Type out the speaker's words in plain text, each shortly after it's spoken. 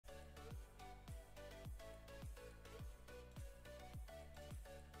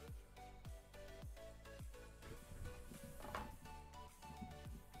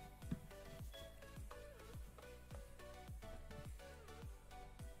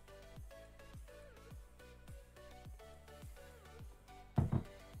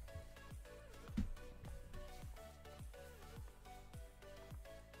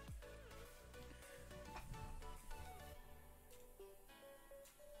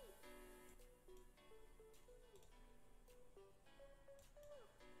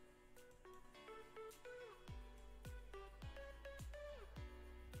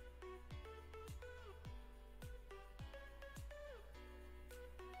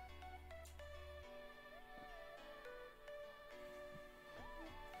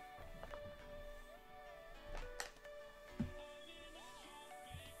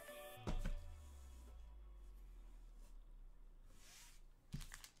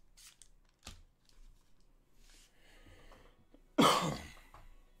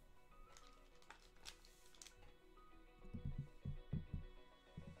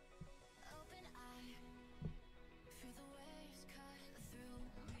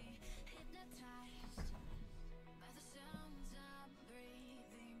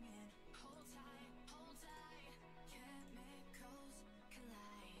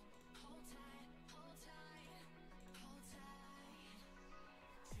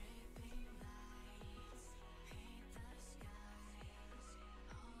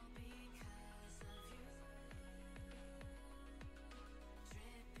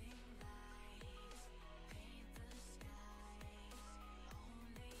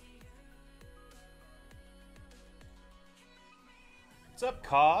What's up,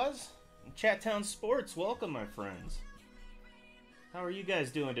 Cause? Chat Town Sports, welcome, my friends. How are you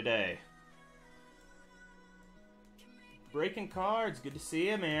guys doing today? Breaking Cards, good to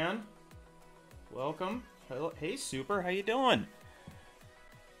see you, man. Welcome. Hello. Hey, Super, how you doing?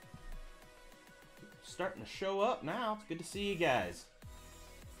 Starting to show up now. It's good to see you guys.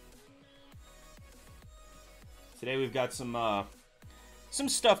 Today we've got some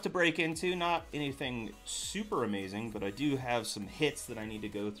stuff to break into. Not anything super amazing, but I do have some hits that I need to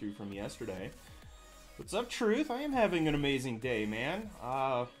go through from yesterday. What's up, Truth? I am having an amazing day, man.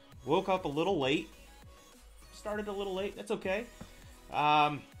 Woke up a little late. Started a little late. That's okay.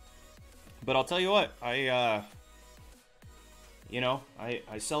 But I'll tell you what. I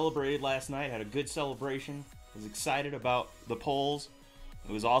celebrated last night. Had a good celebration. Was excited about the polls.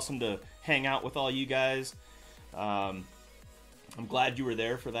 It was awesome to hang out with all you guys. I'm glad you were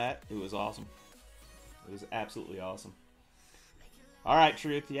there for that. It was awesome. It was absolutely awesome. All right,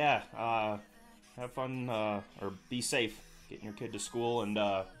 Truth. Yeah. Have fun or be safe getting your kid to school, and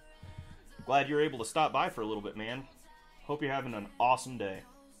glad you're able to stop by for a little bit, man. Hope you're having an awesome day.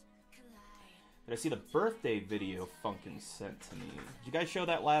 Did I see the birthday video Funkin sent to me? Did you guys show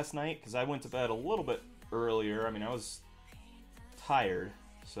that last night? Because I went to bed a little bit earlier. I mean, I was tired,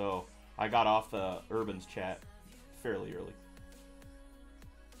 so I got off Urban's chat fairly early.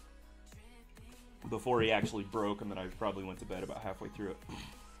 Before he actually broke, and then I probably went to bed about halfway through it.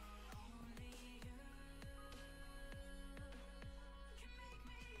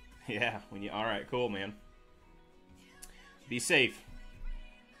 Yeah, alright, cool, man. Be safe.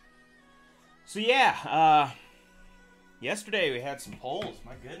 So yeah, yesterday we had some polls,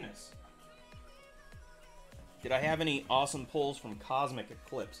 my goodness. Did I have any awesome polls from Cosmic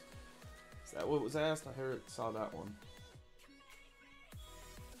Eclipse? Is that what was asked? I saw that one.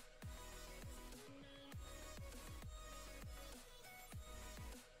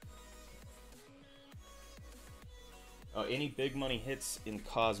 Oh, any big money hits in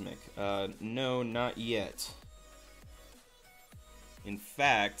Cosmic? No, not yet. In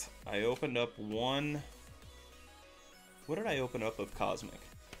fact, I opened up one... What did I open up of Cosmic?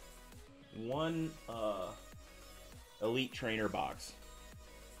 One Elite Trainer box.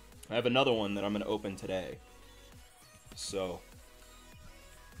 I have another one that I'm going to open today. So,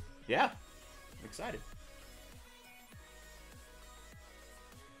 yeah, I'm excited.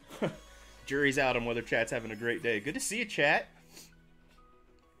 Jury's out on whether chat's having a great day. Good to see you, chat.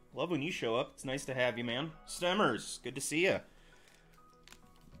 Love when you show up. It's nice to have you, man. Stemmers, good to see you.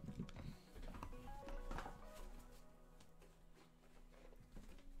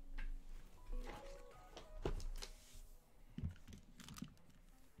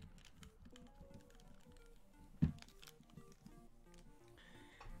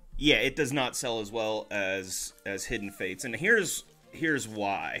 Yeah, it does not sell as well as Hidden Fates, and here's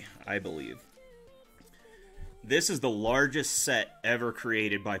why, I believe. This is the largest set ever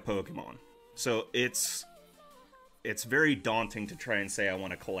created by Pokemon. So it's very daunting to try and say I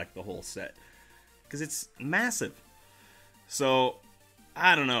want to collect the whole set, because it's massive. So,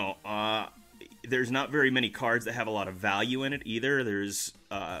 I don't know. There's not very many cards that have a lot of value in it either.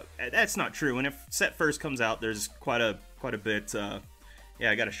 That's not true. And if set first comes out, there's quite a bit. Yeah,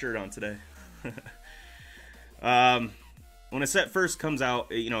 I got a shirt on today. When a set first comes out,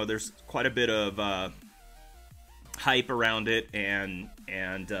 there's quite a bit of hype around it, and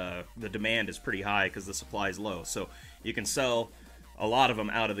the demand is pretty high because the supply is low. So you can sell a lot of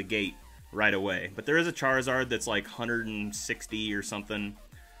them out of the gate right away. But there is a Charizard that's like 160 or something,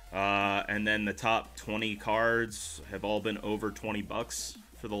 and then the top 20 cards have all been over 20 bucks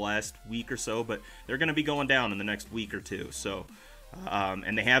for the last week or so. But they're going to be going down in the next week or two. So,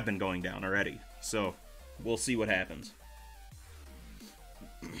 and they have been going down already. So we'll see what happens.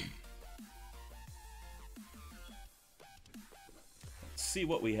 Let's see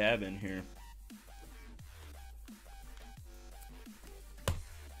what we have in here.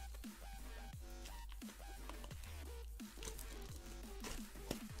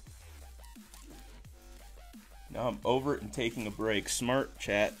 Now I'm over it and taking a break. Smart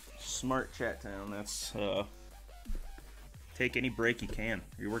chat town. That's take any break you can.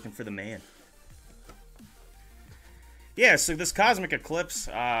 You're working for the man. Yeah, so this Cosmic Eclipse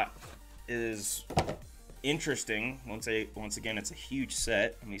is interesting. Once again, it's a huge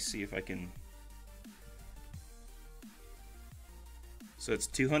set. Let me see if I can... So it's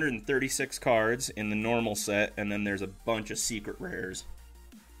 236 cards in the normal set, and then there's a bunch of secret rares.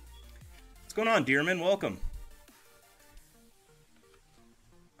 What's going on, Dearman? Welcome.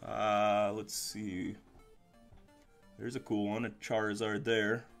 Let's see. There's a cool one, a Charizard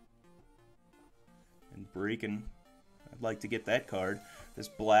there. And breaking. I'd like to get that card. This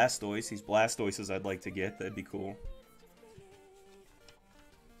Blastoise, these Blastoises I'd like to get. That'd be cool.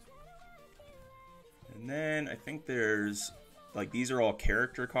 And then I think there's, like, these are all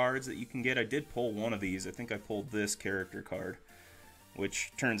character cards that you can get. I did pull one of these. I think I pulled this character card,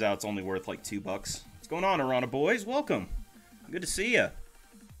 which turns out it's only worth like $2. What's going on, Arana boys? Welcome. Good to see ya.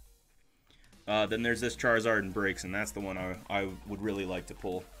 Then there's this Charizard and Breaks, and that's the one I would really like to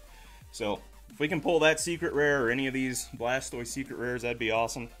pull. So, if we can pull that secret rare or any of these Blastoise secret rares, that'd be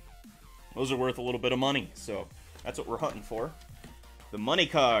awesome. Those are worth a little bit of money, so that's what we're hunting for. The money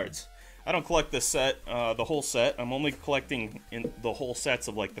cards. I don't collect this set, the whole set. I'm only collecting in the whole sets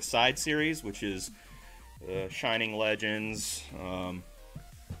of like the side series, which is Shining Legends.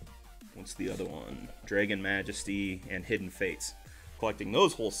 What's the other one? Dragon Majesty and Hidden Fates. Collecting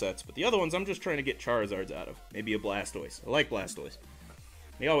those whole sets, but the other ones I'm just trying to get Charizards out of. Maybe a Blastoise. I like Blastoise.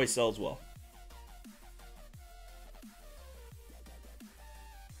 He always sells well.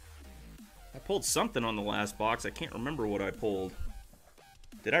 I pulled something on the last box. I can't remember what I pulled.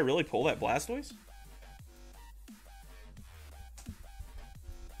 Did I really pull that Blastoise?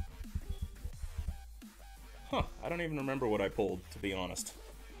 Huh, I don't even remember what I pulled, to be honest.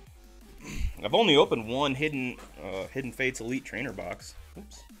 I've only opened one Hidden Fates Elite Trainer box.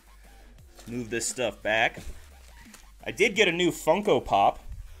 Oops. Let's move this stuff back. I did get a new Funko Pop.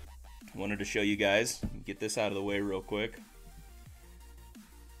 Wanted to show you guys. Get this out of the way real quick.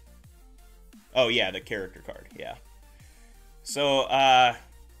 Oh yeah, the character card, yeah. So,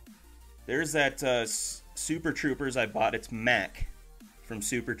 there's that Super Troopers I bought. It's Mac from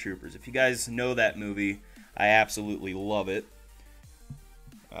Super Troopers. If you guys know that movie, I absolutely love it.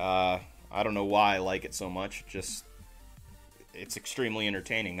 I don't know why I like it so much. Just, it's extremely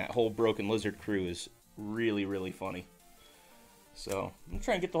entertaining. That whole Broken Lizard crew is really, really funny. So, I'm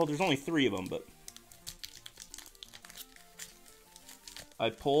trying to get the whole... There's only 3 of them, but... I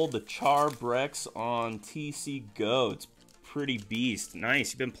pulled the Charbrex on TC Go. It's pretty beast.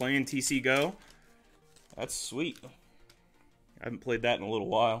 Nice. You've been playing TC Go? That's sweet. I haven't played that in a little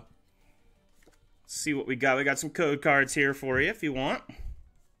while. Let's see what we got. We got some code cards here for you if you want.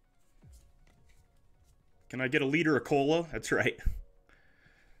 Can I get a liter of cola? That's right.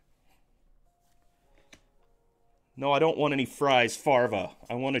 No, I don't want any fries, Farva.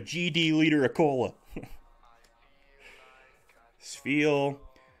 I want a GD liter of cola. Spheal,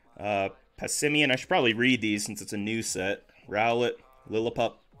 Passimian. I should probably read these since it's a new set. Rowlet,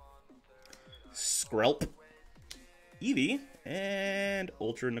 Lillipup, Skrelp, Eevee, and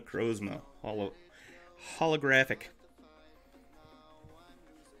Ultra Necrozma. Holographic.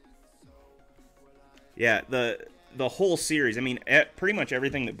 Yeah, the whole series, I mean, pretty much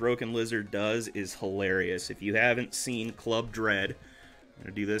everything that Broken Lizard does is hilarious. If you haven't seen Club Dread, I'm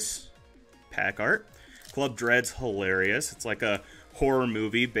going to do this pack art. Club Dread's hilarious. It's like a horror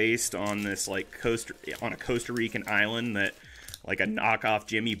movie based on this, like, on a Costa Rican island that, like, a knockoff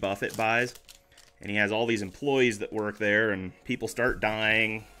Jimmy Buffett buys. And he has all these employees that work there, and people start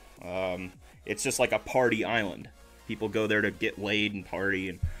dying. It's just like a party island. People go there to get laid and party,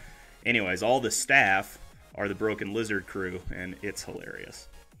 and anyways, all the staff are the Broken Lizard crew, and it's hilarious.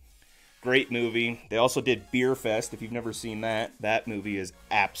 Great movie. They also did Beer Fest. If you've never seen that, that movie is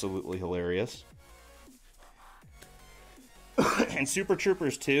absolutely hilarious. And Super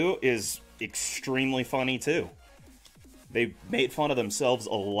Troopers 2 is extremely funny, too. They made fun of themselves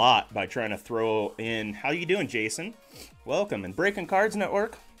a lot by trying to throw in... How you doing, Jason? Welcome. And Breaking Cards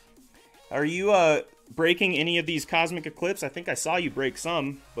Network. Are you, breaking any of these Cosmic Eclipse? I think I saw you break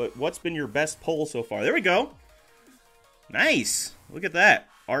some, but what's been your best pull so far? There we go. Nice. Look at that.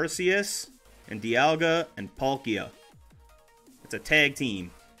 Arceus and Dialga and Palkia. It's a tag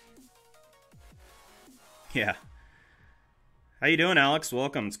team. Yeah. How you doing, Alex?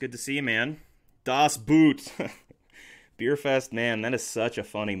 Welcome. It's good to see you, man. Das Boot. Beerfest, man, that is such a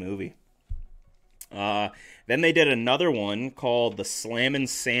funny movie. Then they did another one called The Slammin'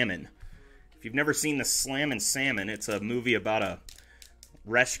 Salmon. If you've never seen The Slammin' Salmon, it's a movie about a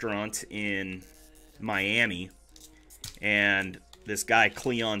restaurant in Miami, and this guy,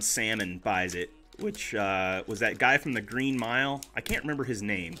 Cleon Salmon, buys it, which was that guy from The Green Mile. I can't remember his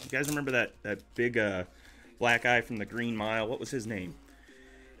name. You guys remember that big black guy from The Green Mile? What was his name?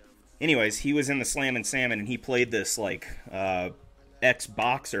 Anyways, he was in The Slammin' Salmon, and he played this, like,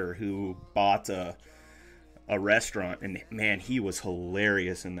 ex-boxer who bought a restaurant, and man, he was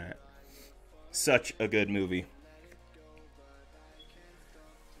hilarious in that. Such a good movie.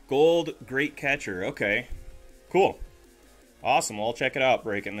 Gold Great Catcher. Okay. Cool. Awesome. Well, I'll check it out,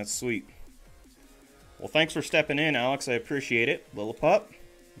 Breaking. That's sweet. Well, thanks for stepping in, Alex. I appreciate it. Lillipup.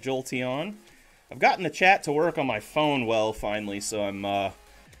 Jolteon. I've gotten the chat to work on my phone well, finally, so I'm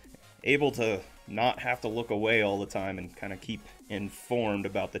able to not have to look away all the time and kind of keep informed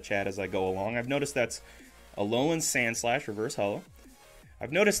about the chat as I go along. I've noticed that's Alolan Sandslash, Reverse Hollow.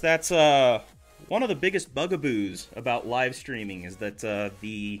 I've noticed that's one of the biggest bugaboos about live streaming is that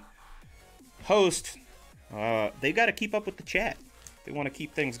the host, they've got to keep up with the chat. They want to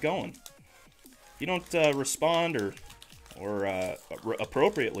keep things going. If you don't respond or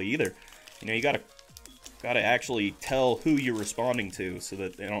appropriately either, you know, you gotta actually tell who you're responding to so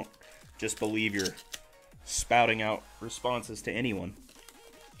that they don't just believe you're spouting out responses to anyone.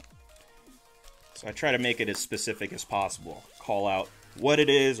 So I try to make it as specific as possible. Call out what it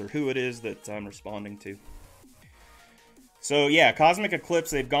is or who it is that I'm responding to. So yeah, Cosmic Eclipse,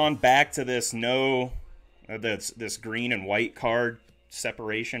 they've gone back to this this green and white card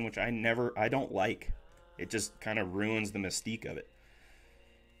separation, which I don't like. It just kind of ruins the mystique of it.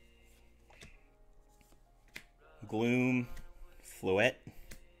 Gloom, Floette,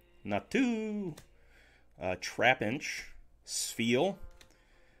 Natu, Trapinch, Spheal,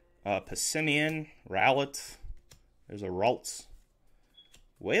 Passimian, Rowlet. There's a Ralts.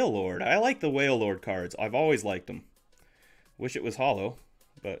 Whale Lord. I like the Whale Lord cards. I've always liked them. Wish it was hollow,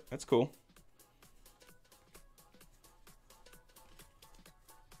 but that's cool.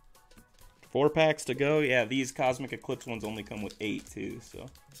 Four packs to go. Yeah, these Cosmic Eclipse ones only come with 8 too, so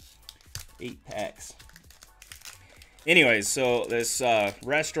 8 packs. Anyways, so this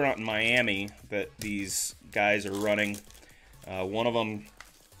restaurant in Miami that these guys are running, one of them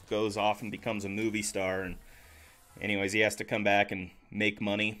goes off and becomes a movie star, and anyways, he has to come back and make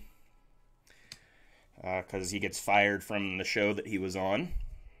money because he gets fired from the show that he was on.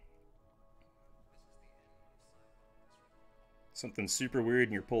 Something super weird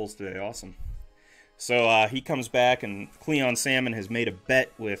in your polls today. Awesome. So he comes back, and Cleon Salmon has made a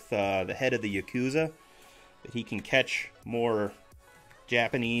bet with the head of the Yakuza that he can catch more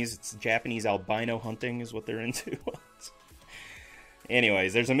Japanese. It's Japanese albino hunting is what they're into.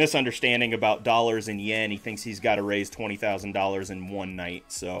 Anyways, there's a misunderstanding about dollars and yen. He thinks he's got to raise $20,000 in one night,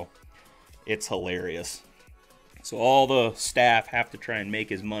 so it's hilarious. So all the staff have to try and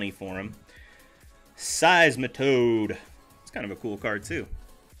make his money for him. Seismitoad. It's kind of a cool card, too.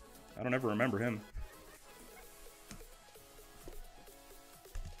 I don't ever remember him.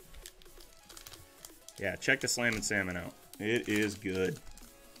 Yeah, check the Slammin' Salmon out. It is good.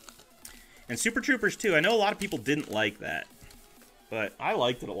 And Super Troopers 2. I know a lot of people didn't like that, but I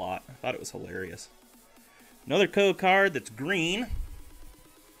liked it a lot. I thought it was hilarious. Another code card that's green.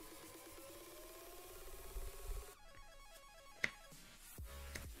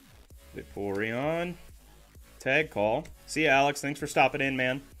 Vaporeon. Tag call. See ya, Alex. Thanks for stopping in,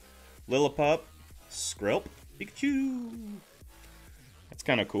 man. Lillipup. Skrelp. Pikachu. That's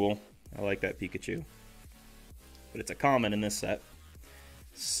kind of cool. I like that Pikachu. But it's a common in this set.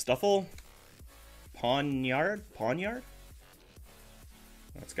 Stuffle. Pawniard?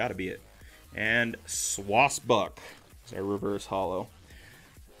 That's got to be it. And Swasbuck. It's our reverse hollow.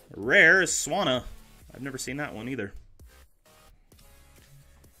 Rare is Swanna. I've never seen that one either.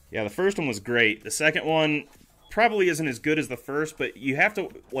 Yeah, the first one was great. The second one probably isn't as good as the first, but you have to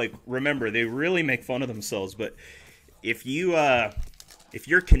remember they really make fun of themselves. But if you're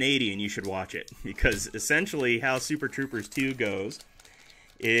Canadian, you should watch it, because essentially how Super Troopers 2 goes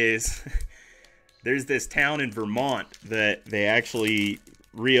is there's this town in Vermont that they actually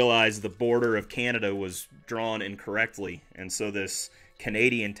realized the border of Canada was drawn incorrectly, and so this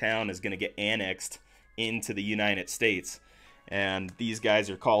Canadian town is going to get annexed into the United States, and these guys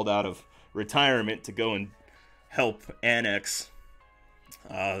are called out of retirement to go and help annex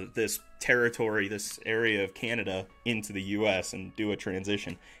this territory, this area of Canada into the U.S. and do a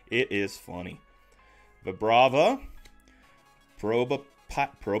transition. It is funny. Vibrava, Probopass,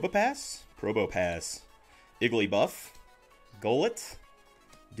 Igglybuff, Golett,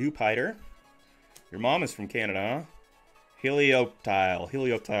 Dewpider. Your mom is from Canada, huh?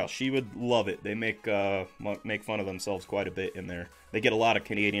 Helioptile. She would love it. They make fun of themselves quite a bit in there. They get a lot of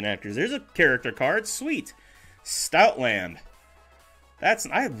Canadian actors. There's a character card. Sweet. Stoutland.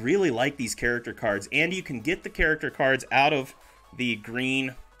 I really like these character cards, and you can get the character cards out of the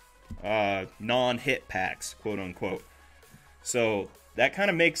green non-hit packs, quote unquote. So that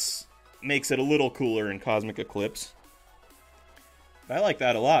kind of makes it a little cooler in Cosmic Eclipse. I like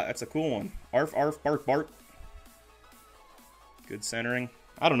that a lot. That's a cool one. Arf, bark, bark. Good centering.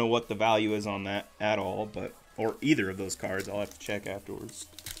 I don't know what the value is on that at all, or either of those cards. I'll have to check afterwards.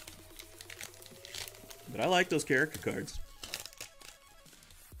 But I like those character cards.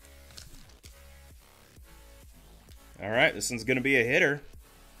 Alright, this one's going to be a hitter.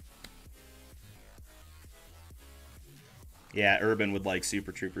 Yeah, Urban would like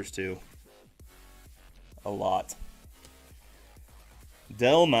Super Troopers too. A lot.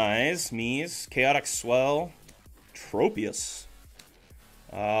 Delmise, Mies, Chaotic Swell, Tropius,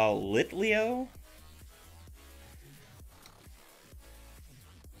 Litleo.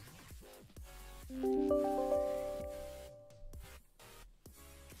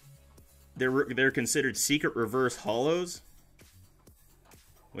 They're considered secret reverse hollows.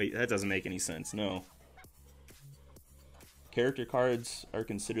 Wait, that doesn't make any sense. No. Character cards are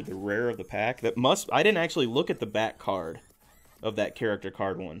considered the rare of the pack. That must. I didn't actually look at the back card of that character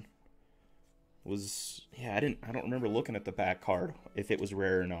card one. Yeah, I don't remember looking at the back card if it was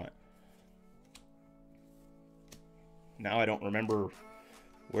rare or not. Now I don't remember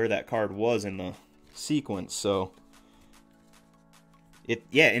where that card was in the sequence, so it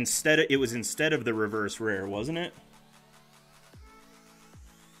was instead of the reverse rare, wasn't it?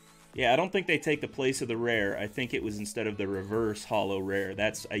 Yeah, I don't think they take the place of the rare. I think it was instead of the reverse hollow rare.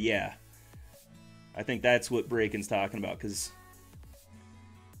 That's yeah. I think that's what Braken's talking about, because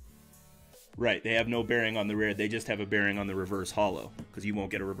right, they have no bearing on the rare. They just have a bearing on the reverse hollow, because you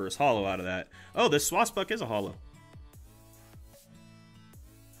won't get a reverse hollow out of that. Oh, this Swasbuck is a hollow.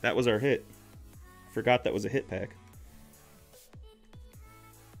 That was our hit. Forgot that was a hit pack.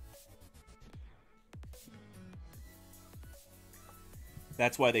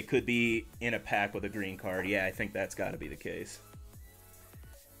 That's why they could be in a pack with a green card. Yeah, I think that's got to be the case.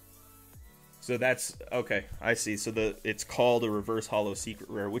 So that's okay. I see. So it's called a reverse hollow secret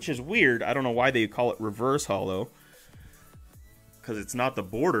rare, which is weird. I don't know why they call it reverse hollow, because it's not the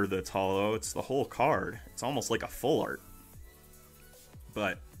border that's hollow. It's the whole card. It's almost like a full art.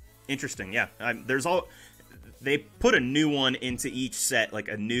 But interesting. Yeah, they put a new one into each set, like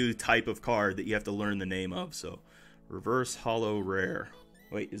a new type of card that you have to learn the name of. So reverse hollow rare.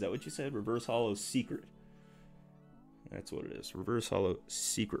 Wait, is that what you said? Reverse hollow secret. That's what it is. Reverse hollow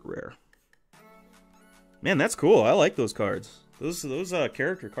secret rare. Man, that's cool. I like those cards. Those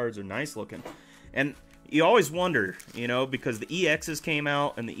character cards are nice looking. And you always wonder, you know, because the EXs came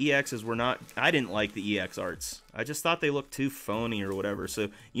out and the EXs were not... I didn't like the EX arts. I just thought they looked too phony or whatever. So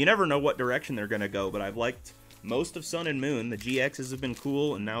you never know what direction they're going to go. But I've liked most of Sun and Moon. The GXs have been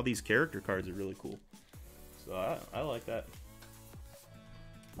cool, and now these character cards are really cool. So I like that.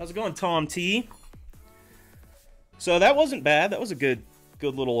 How's it going, Tom T? So that wasn't bad. That was a good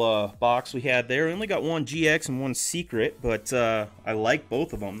little box we had there. We only got one GX and one secret, but I like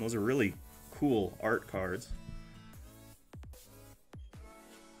both of them. Those are really cool art cards.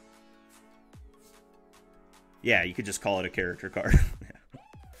 Yeah, you could just call it a character card,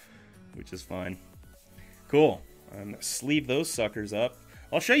 which is fine. Cool. I'm gonna sleeve those suckers up.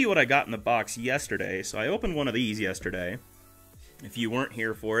 I'll show you what I got in the box yesterday. So I opened one of these yesterday. If you weren't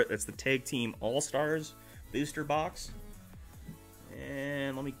here for it, that's the Tag Team All-Stars booster box.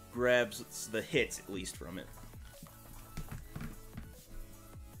 And let me grab the hits, at least, from it.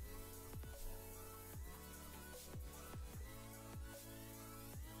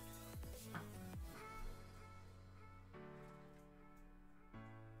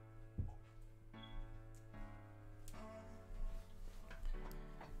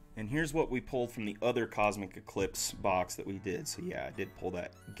 And here's what we pulled from the other Cosmic Eclipse box that we did. So yeah, I did pull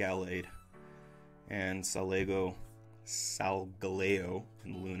that Gallade and Salgaleo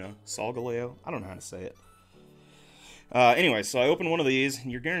and Luna. Salgaleo? I don't know how to say it. Anyway, so I opened one of these,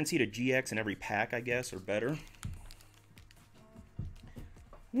 and you're guaranteed a GX in every pack, I guess, or better.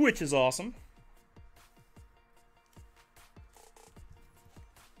 Which is awesome.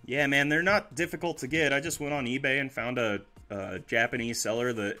 Yeah, man, they're not difficult to get. I just went on eBay and found a Japanese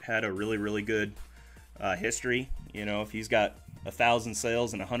seller that had a really, really good history. You know, if he's got 1,000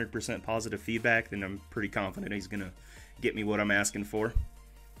 sales and 100% positive feedback, then I'm pretty confident he's going to get me what I'm asking for.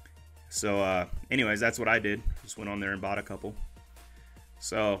 So, anyways, that's what I did. Just went on there and bought a couple.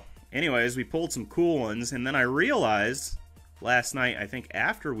 So, anyways, we pulled some cool ones, and then I realized last night, I think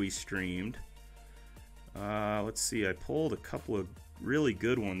after we streamed, let's see, I pulled a couple of really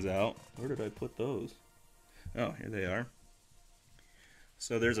good ones out. Where did I put those? Oh, here they are.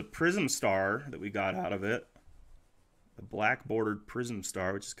 So there's a Prism Star that we got out of it. A black bordered Prism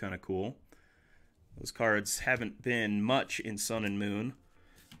Star, which is kind of cool. Those cards haven't been much in Sun and Moon,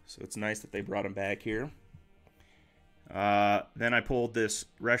 so it's nice that they brought them back here. Then I pulled this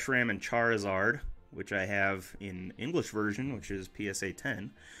Reshiram and Charizard, which I have in English version, which is PSA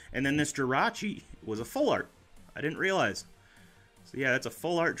 10. And then this Jirachi was a full art. I didn't realize. So yeah, that's a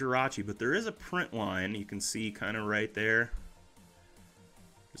full art Jirachi, but there is a print line. You can see kind of right there.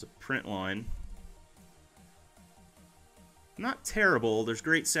 There's a print line. Not terrible. There's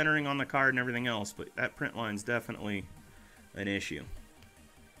great centering on the card and everything else, but that print line's definitely an issue.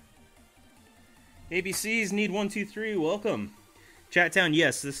 ABCs need 123. Welcome. Chattown,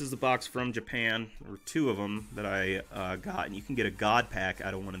 yes, this is the box from Japan. There were 2 of them that I got, and you can get a God pack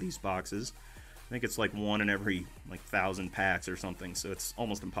out of one of these boxes. I think it's like 1 in every 1,000 packs or something, so it's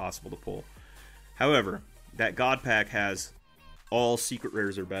almost impossible to pull. However, that God pack has all secret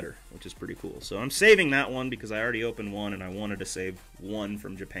rares or better, which is pretty cool. So I'm saving that one because I already opened one, and I wanted to save one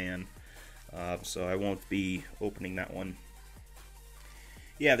from Japan. So I won't be opening that one.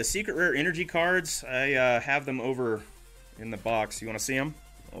 Yeah, the secret rare energy cards, I have them over in the box. You want to see them?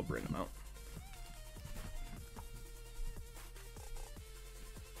 I'll bring them out.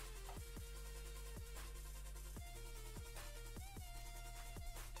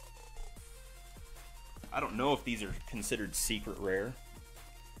 I don't know if these are considered secret rare.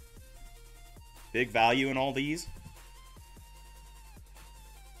 Big value in all these.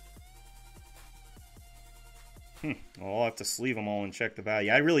 Well, I'll have to sleeve them all and check the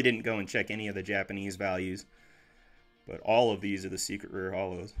value. I really didn't go and check any of the Japanese values. But all of these are the secret rare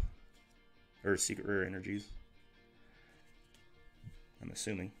hollows. Or secret rare energies. I'm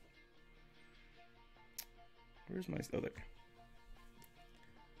assuming. Where's my... Oh, there.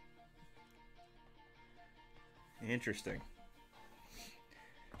 Interesting.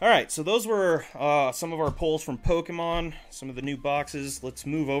 Alright, so those were some of our pulls from Pokemon. Some of the new boxes. Let's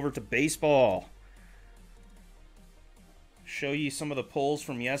move over to baseball. Show you some of the pulls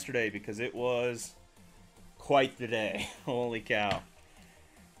from yesterday because it was quite the day. Holy cow.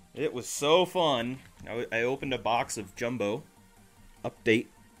 It was so fun. I opened a box of Jumbo Update.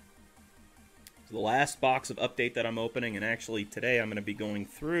 It's the last box of Update that I'm opening, and actually today I'm going to be going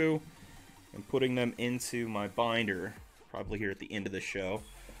through and putting them into my binder, probably here at the end of the show,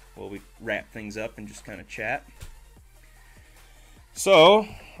 while we wrap things up and just kind of chat. So,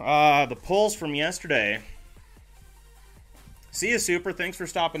 the pulls from yesterday. See you, Super. Thanks for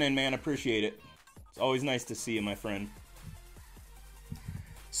stopping in, man. Appreciate it. It's always nice to see you, my friend.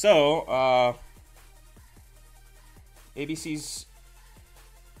 So, ABC's...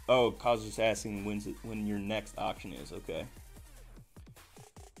 Oh, Kaz just asking when your next auction is. Okay.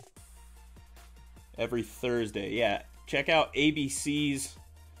 Every Thursday. Yeah. Check out ABC's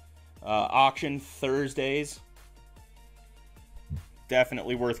auction Thursdays.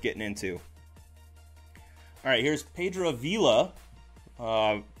 Definitely worth getting into. Alright, here's Pedro Avila.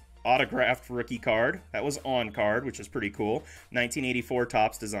 Autographed rookie card. That was on card, which is pretty cool. 1984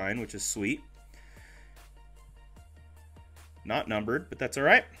 Topps design, which is sweet. Not numbered, but that's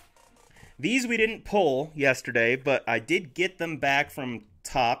alright. These we didn't pull yesterday, but I did get them back from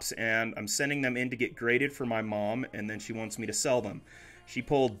Topps, and I'm sending them in to get graded for my mom, and then she wants me to sell them. She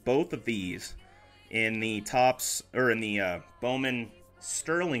pulled both of these in the Topps, or in the Bowman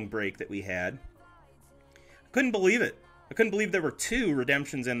Sterling break that we had. Couldn't believe it. I couldn't believe there were 2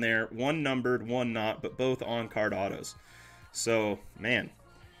 redemptions in there, one numbered, one not, but both on-card autos. So, man,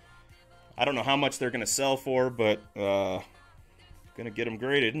 I don't know how much they're going to sell for, but going to get them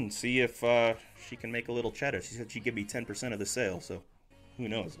graded and see if she can make a little cheddar. She said she'd give me 10% of the sale, so who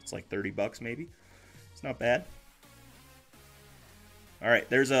knows? It's like 30 bucks maybe. It's not bad. All right,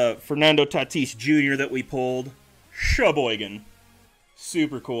 there's a Fernando Tatis Jr. that we pulled. Sheboygan.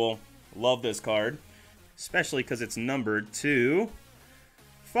 Super cool. Love this card. Especially because it's numbered to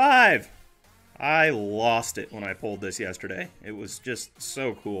 5. I lost it when I pulled this yesterday. It was just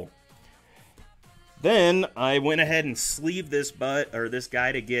so cool. Then I went ahead and sleeved this this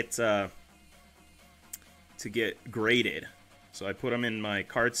guy to get graded. So I put him in my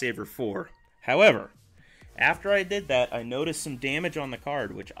Card Saver 4. However, after I did that, I noticed some damage on the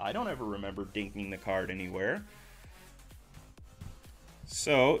card, which I don't ever remember dinking the card anywhere.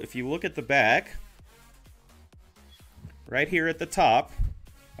 So if you look at the back, right here at the top,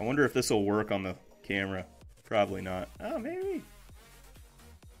 I wonder if this will work on the camera. Probably not. Oh, maybe.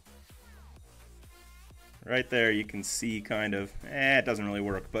 Right there, you can see kind of, it doesn't really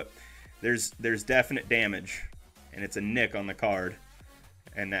work, but there's definite damage, and it's a nick on the card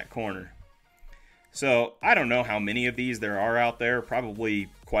and that corner. So, I don't know how many of these there are out there, probably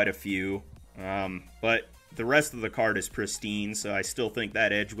quite a few, but the rest of the card is pristine, so I still think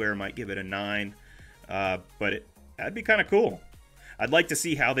that edge wear might give it a 9, but that'd be kind of cool. I'd like to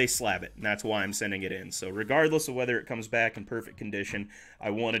see how they slab it, and that's why I'm sending it in. So regardless of whether it comes back in perfect condition, I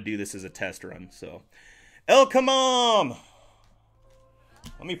want to do this as a test run. So, El Kamam!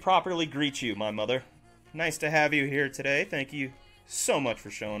 Let me properly greet you, my mother. Nice to have you here today. Thank you so much for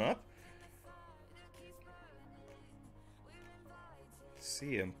showing up. Let's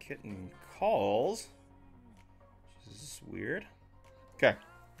see, I'm getting calls. This is weird. Okay.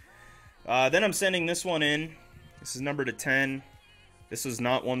 Then I'm sending this one in This is number to 10. This was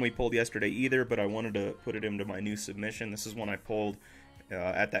not one we pulled yesterday either, but I wanted to put it into my new submission. This is one I pulled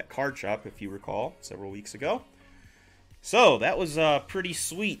at that card shop, if you recall, several weeks ago. So, that was pretty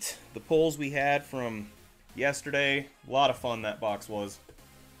sweet. The pulls we had from yesterday. A lot of fun that box was.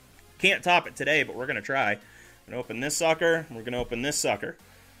 Can't top it today, but we're going to try. We're going to open this sucker. We're going to open this sucker.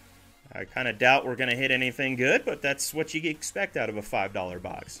 I kind of doubt we're going to hit anything good, but that's what you expect out of a $5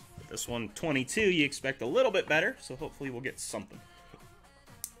 box. But this one, 22, you expect a little bit better, so hopefully we'll get something.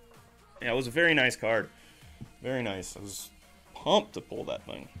 Yeah, it was a very nice card. Very nice. I was pumped to pull that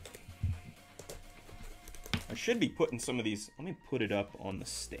thing. I should be putting some of these... Let me put it up on the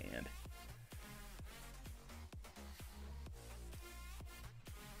stand.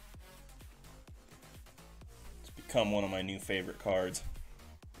 It's become one of my new favorite cards.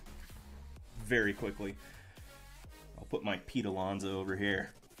 Very quickly. I'll put my Pete Alonso over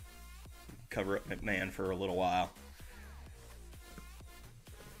here. Cover up McMahon for a little while.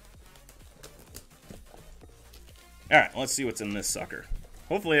 Alright, let's see what's in this sucker.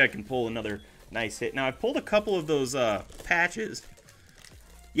 Hopefully I can pull another nice hit. Now, I've pulled a couple of those patches.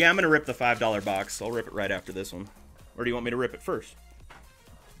 Yeah, I'm going to rip the $5 box. I'll rip it right after this one. Or do you want me to rip it first?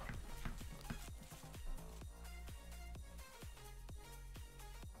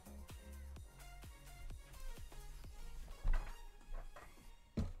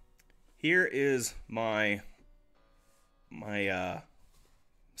 Here is my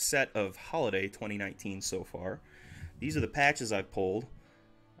set of Holiday 2019 so far. These are the patches I've pulled.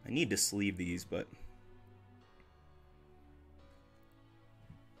 I need to sleeve these, but...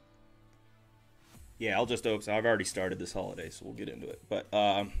 Yeah, I'll just open. I've already started this holiday, so we'll get into it. But,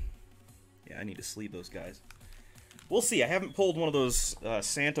 yeah, I need to sleeve those guys. We'll see. I haven't pulled one of those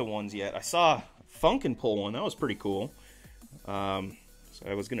Santa ones yet. I saw Funkin' pull one. That was pretty cool. So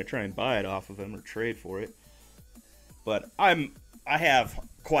I was going to try and buy it off of him or trade for it. But I have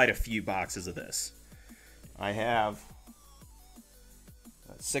quite a few boxes of this. I have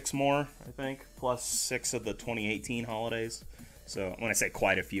 6 more, I think, plus 6 of the 2018 holidays. So when I say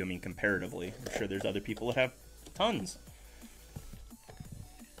quite a few, I mean comparatively. I'm sure there's other people that have tons.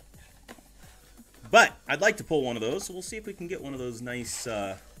 But I'd like to pull one of those, so we'll see if we can get one of those nice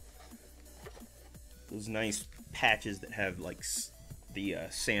patches that have like the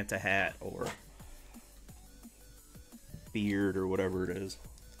Santa hat or beard or whatever it is.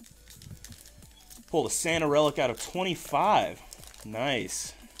 Pulled a Santa relic out of 25.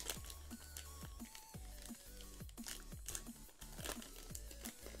 Nice.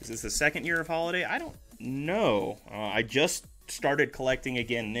 Is this the second year of holiday? I don't know. I just started collecting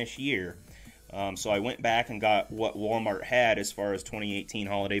again this year. So I went back and got what Walmart had as far as 2018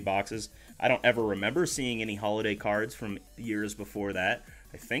 holiday boxes. I don't ever remember seeing any holiday cards from years before that.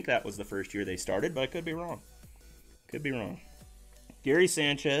 I think that was the first year they started, but I could be wrong. Could be wrong. Gary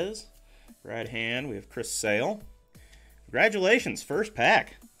Sanchez, right hand. We have Chris Sale. Congratulations, first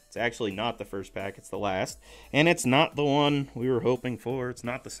pack. It's actually not the first pack, it's the last. And it's not the one we were hoping for. It's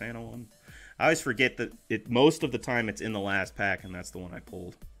not the Santa one. I always forget that most of the time it's in the last pack, and that's the one I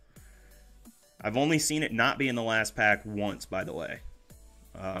pulled. I've only seen it not be in the last pack once, by the way,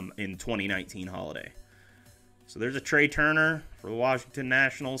 in 2019 holiday. So there's a Trey Turner for the Washington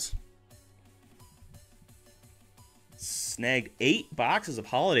Nationals. Snagged 8 boxes of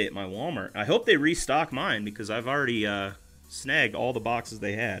holiday at my Walmart. I hope they restock mine because I've already snagged all the boxes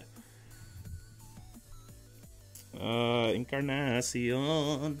they had.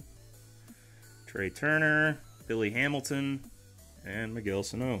 Encarnacion, Trey Turner, Billy Hamilton, and Miguel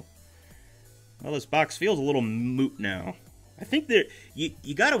Sano. Well, this box feels a little moot now. I think that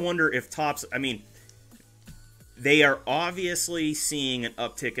you got to wonder if Topps, I mean, they are obviously seeing an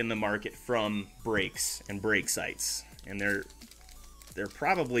uptick in the market from breaks and break sites. And they're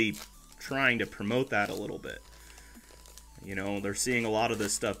probably trying to promote that a little bit. You know, they're seeing a lot of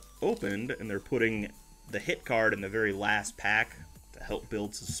this stuff opened, and they're putting the hit card in the very last pack to help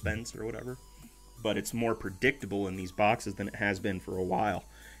build suspense or whatever. But it's more predictable in these boxes than it has been for a while.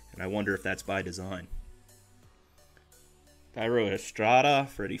 And I wonder if that's by design. Thairo Estrada,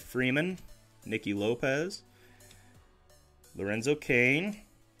 Freddie Freeman, Nicky Lopez, Lorenzo Cain,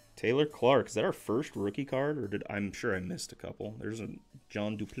 Taylor Clark. Is that our first rookie card? Or I'm sure I missed a couple. There's a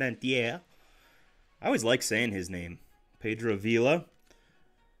John Duplantier. I always like saying his name. Pedro Villa.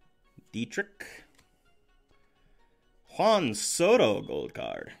 Dietrich. Juan Soto gold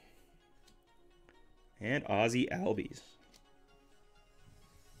card. And Ozzy Albies.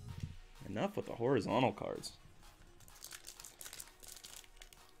 Enough with the horizontal cards.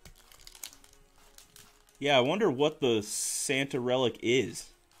 Yeah, I wonder what the Santa relic is.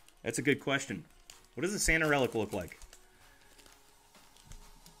 That's a good question. What does the Santa relic look like?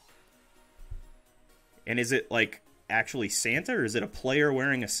 And is it like actually Santa, or is it a player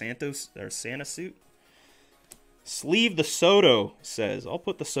wearing a Santa suit? Sleeve the Soto says. I'll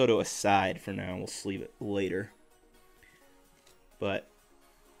put the Soto aside for now. We'll sleeve it later. But,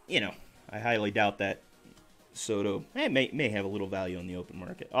 you know, I highly doubt that Soto may have a little value on the open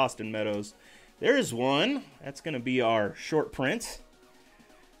market. Austin Meadows. There's one. That's going to be our short print.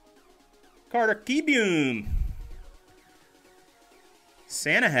 Carter Kieboom.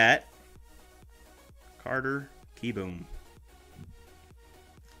 Santa hat. Carter Kieboom.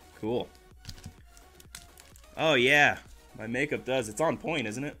 Cool. Oh, yeah. My makeup does. It's on point,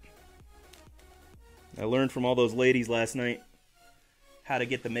 isn't it? I learned from all those ladies last night how to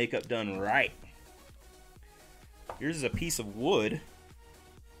get the makeup done right. Here's a piece of wood.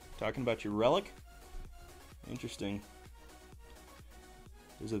 Talking about your relic? Interesting.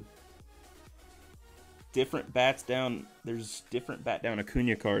 There's a different bats down. There's different bat down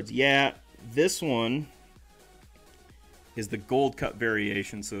Acuna cards. Yeah, this one is the gold cup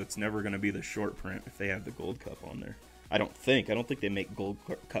variation, so it's never going to be the short print if they have the gold cup on there. I don't think they make gold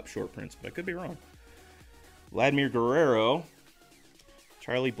cup short prints, but I could be wrong. Vladimir Guerrero,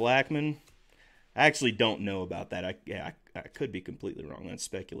 Charlie Blackmon. I actually don't know about that. I could be completely wrong. That's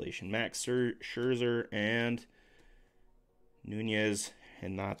speculation. Max Scherzer and Nunez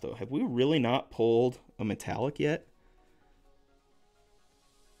and Nato. Have we really not pulled a metallic yet?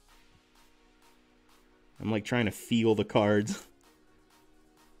 I'm like trying to feel the cards.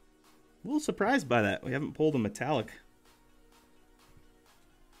 A little surprised by that. We haven't pulled a metallic.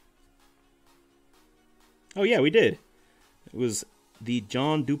 Oh yeah, we did. It was the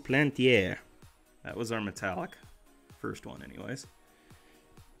John Duplantier. That was our metallic. First one anyways.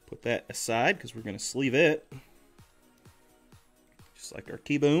 Put that aside because we're going to sleeve it. Just like our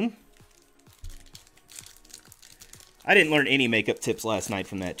Kieboom. I didn't learn any makeup tips last night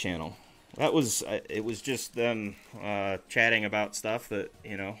from that channel. That was, it was just them chatting about stuff that,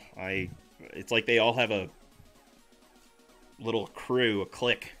 you know, it's like they all have a little crew, a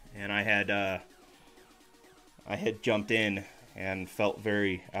clique, and I had jumped in and felt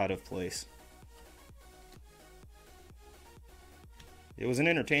very out of place. It was an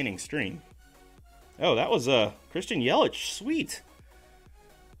entertaining stream. Oh, that was a Christian Yelich. Sweet.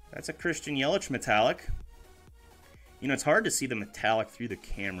 That's a Christian Yelich metallic. You know, it's hard to see the metallic through the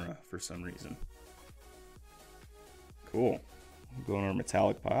camera for some reason. Cool. Go on our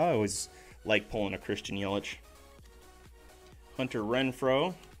metallic pile. I always like pulling a Christian Yelich. Hunter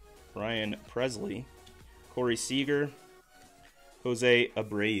Renfroe. Brian Presley. Corey Seager. Jose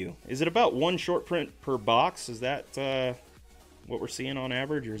Abreu. Is it about one short print per box? Is that what we're seeing on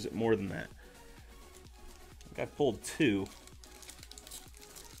average, or is it more than that? I think I pulled two.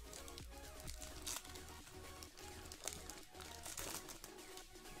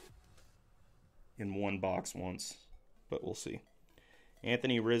 In one box once, but we'll see.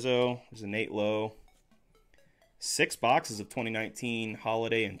 Anthony Rizzo, there's a Nate Lowe. 6 boxes of 2019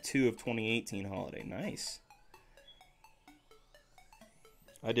 holiday and 2 of 2018 holiday. Nice.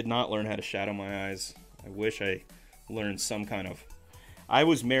 I did not learn how to shadow my eyes. I wish I learned some kind of... I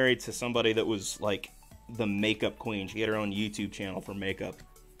was married to somebody that was like the makeup queen. She had her own YouTube channel for makeup.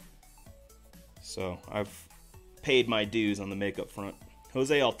 So I've paid my dues on the makeup front.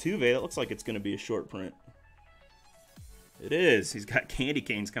 Jose Altuve, that looks like it's going to be a short print. It is. He's got candy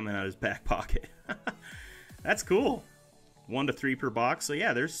canes coming out of his back pocket. That's cool. 1 to 3 per box. So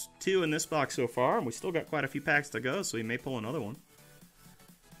yeah, there's 2 in this box so far, and we still got quite a few packs to go, so we may pull another one.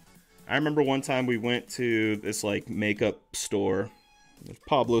 I remember one time we went to this like makeup store with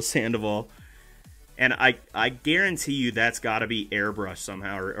Pablo Sandoval, and I guarantee you that's got to be airbrushed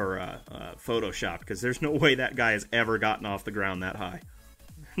somehow or photoshopped, because there's no way that guy has ever gotten off the ground that high.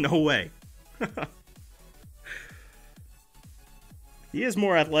 No way. He is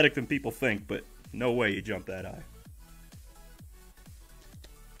more athletic than people think, but no way you jump that high.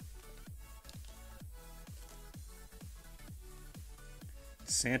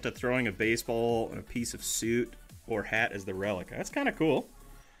 Santa throwing a baseball and a piece of suit or hat as the relic. That's kind of cool.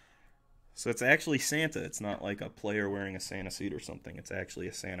 So it's actually Santa. It's not like a player wearing a Santa suit or something. It's actually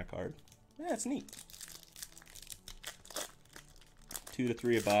a Santa card. Yeah, that's neat. 2 to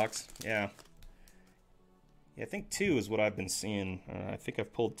 3 a box. Yeah. Yeah, I think 2 is what I've been seeing. I think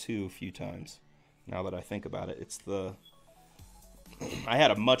I've pulled 2 a few times. Now that I think about it, it's the... I had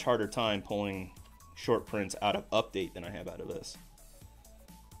a much harder time pulling short prints out of Update than I have out of this.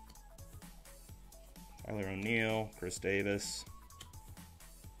 Tyler O'Neill, Chris Davis,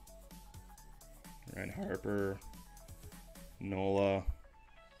 Ryan Harper, Nola,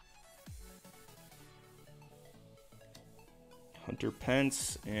 Hunter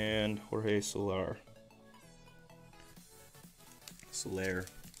Pence and Jorge Soler. Soler.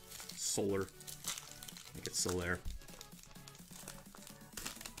 I think it's Soler.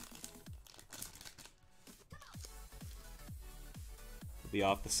 Be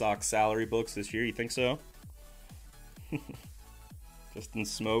off the Sox salary books this year, you think so? Just in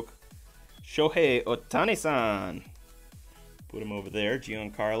smoke. Shohei Ohtani-san. Put him over there.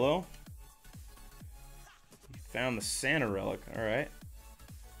 Giancarlo. You found the Santa relic. All right.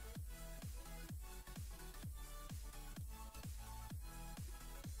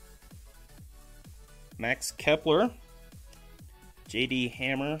 Max Kepler. J.D.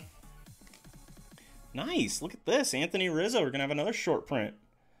 Hammer. Nice. Look at this. Anthony Rizzo. We're going to have another short print.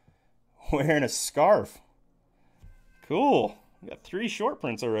 Wearing a scarf. Cool. We got 3 short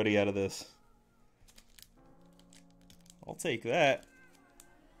prints already out of this. I'll take that.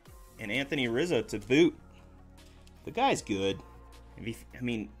 And Anthony Rizzo to boot. The guy's good. I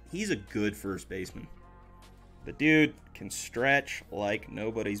mean, he's a good first baseman. The dude can stretch like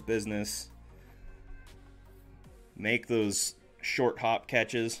nobody's business. Make those short hop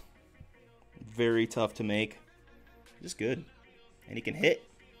catches. Very tough to make. Just good. And he can hit.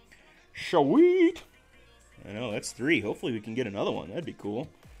 Sweet. I know, that's 3. Hopefully we can get another one. That'd be cool.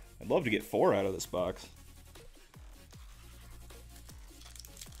 I'd love to get 4 out of this box.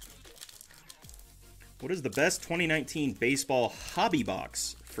 What is the best 2019 baseball hobby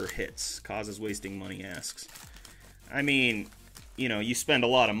box for hits? Cause is wasting money asks. I mean, you know, you spend a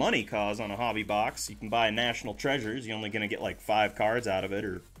lot of money, Cause, on a hobby box. You can buy National Treasures. You're only going to get like 5 cards out of it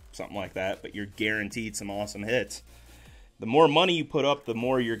or something like that, but you're guaranteed some awesome hits. The more money you put up, the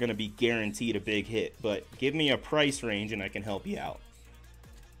more you're going to be guaranteed a big hit. But give me a price range and I can help you out.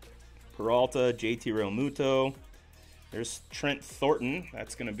 Peralta, JT Realmuto. There's Trent Thornton.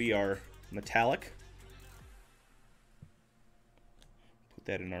 That's going to be our metallic. Put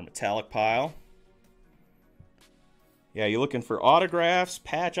that in our metallic pile. Yeah, you're looking for autographs,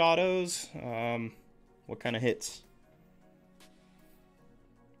 patch autos. What kind of hits?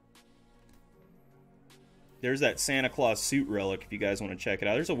 There's that Santa Claus suit relic if you guys want to check it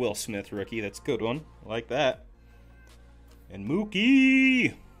out. There's a Will Smith rookie. That's a good one. I like that. And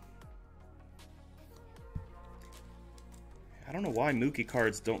Mookie. I don't know why Mookie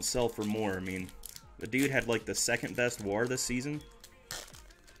cards don't sell for more. I mean, the dude had like the 2nd best WAR this season.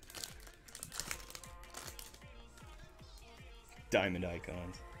 Diamond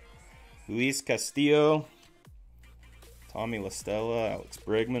icons. Luis Castillo. Tommy La Stella. Alex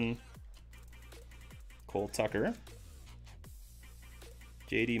Bregman. Cole Tucker.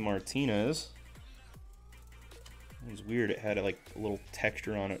 JD Martinez. It was weird. It had like a little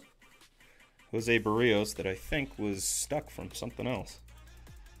texture on it. Jose Barrios that I think was stuck from something else.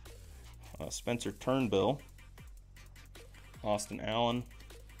 Spencer Turnbull. Austin Allen.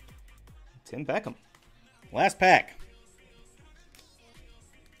 Tim Beckham. Last pack.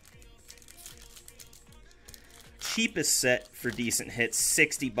 Cheapest set for decent hits,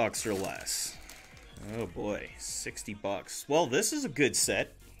 $60 or less. Oh boy, $60. Well, this is a good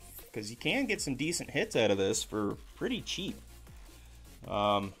set because you can get some decent hits out of this for pretty cheap.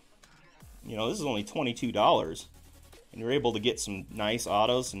 You know, this is only $22, and you're able to get some nice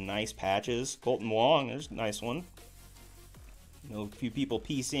autos and nice patches. Colton Wong, there's a nice one. You know, a few people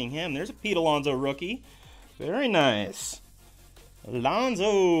PCing him. There's a Pete Alonso rookie. Very nice.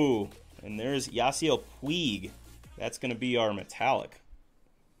 Alonso. And there's Yasiel Puig. That's going to be our metallic.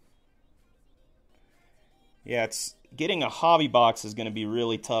 Yeah, it's getting a hobby box is going to be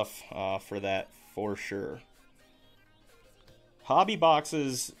really tough for that, for sure. Hobby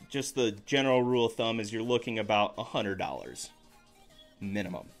boxes, just the general rule of thumb is you're looking about $100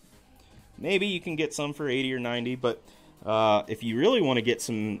 minimum. Maybe you can get some for 80 or 90, but if you really want to get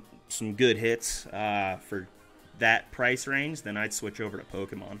some good hits for that price range, then I'd switch over to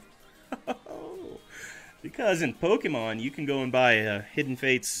Pokemon. Because in Pokemon, you can go and buy a Hidden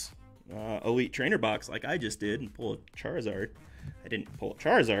Fates Elite Trainer box like I just did and pull a Charizard. I didn't pull a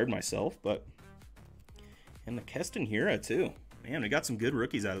Charizard myself, but... And the Keston Hira, too. Man, we got some good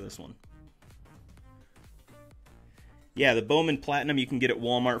rookies out of this one. Yeah, the Bowman Platinum you can get at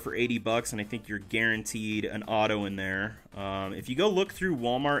Walmart for $80, and I think you're guaranteed an auto in there. If you go look through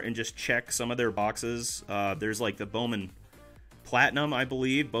Walmart and just check some of their boxes, there's like the Bowman Platinum, I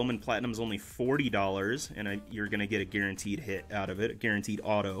believe. Bowman Platinum is only $40, and you're going to get a guaranteed hit out of it, a guaranteed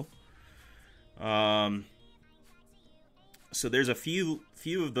auto. So there's a few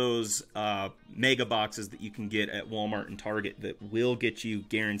of those mega boxes that you can get at Walmart and Target that will get you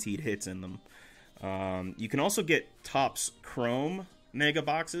guaranteed hits in them. You can also get Topps Chrome mega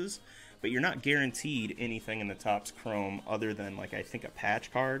boxes, but you're not guaranteed anything in the Topps Chrome other than, like, I think a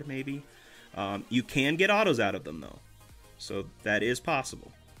patch card, maybe. You can get autos out of them, though, so that is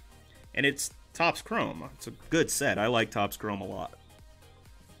possible. And it's Topps Chrome. It's a good set. I like Topps Chrome a lot.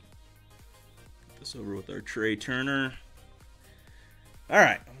 Put this over with our Trey Turner. All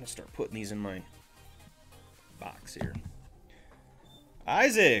right, I'm going to start putting these in my box here.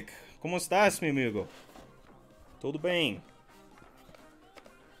 Isaac, ¿cómo estás, mi amigo? Todo bem.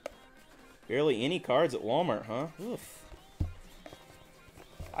 Barely any cards at Walmart, huh? Oof.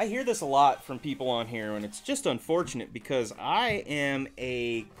 I hear this a lot from people on here, and it's just unfortunate because I am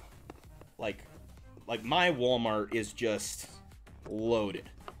a, like my Walmart is just loaded.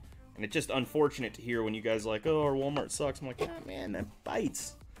 And it's just unfortunate to hear when you guys are like, oh, our Walmart sucks. I'm like, ah, man, that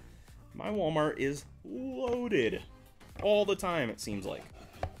bites. My Walmart is loaded all the time, it seems like.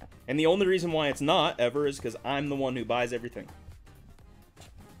 And the only reason why it's not ever is because I'm the one who buys everything.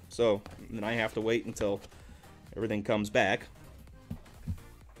 So then I have to wait until everything comes back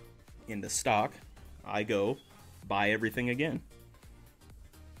into stock. I go buy everything again.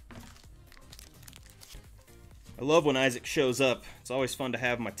 I love when Isaac shows up. It's always fun to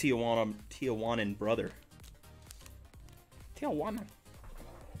have my Tijuanan brother. Tijuana.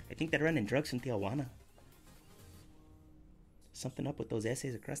 I think they're running drugs in Tijuana. Something up with those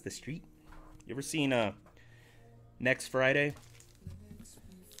essays across the street. You ever seen Next Friday?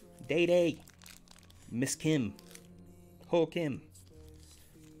 Day. Miss Kim. Ho Kim.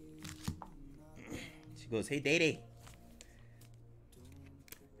 She goes, hey, Day.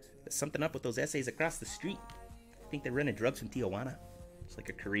 There's something up with those essays across the street. I think they're running drugs from Tijuana. It's like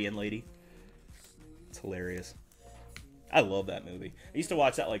a Korean lady. It's hilarious. I love that movie. I used to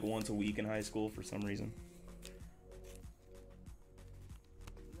watch that like once a week in high school for some reason.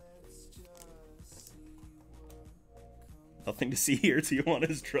 Nothing to see here. Tijuana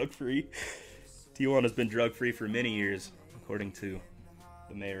is drug-free. Tijuana's been drug-free for many years, according to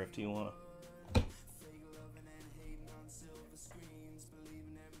the mayor of Tijuana.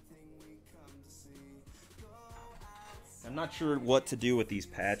 I'm not sure what to do with these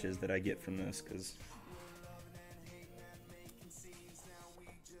patches that I get from this, because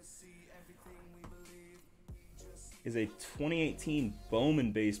is a 2018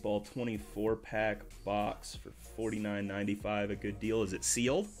 Bowman Baseball 24-pack box for $49.95. A good deal. Is it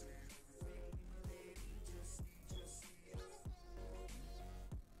sealed?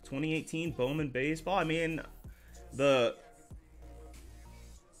 $2018 Bowman Baseball. I mean, the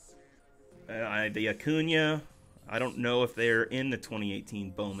Acuna, I don't know if they're in the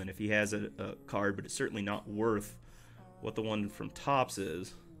 2018 Bowman, if he has a card, but it's certainly not worth what the one from Topps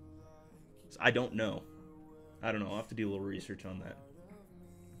is. So I don't know. I'll have to do a little research on that.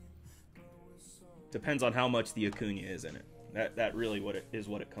 Depends on how much the Acuna is in it. That really what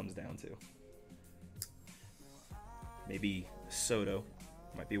it comes down to. Maybe Soto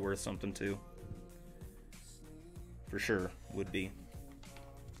might be worth something too. For sure, would be.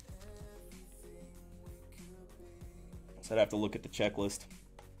 So I'd have to look at the checklist.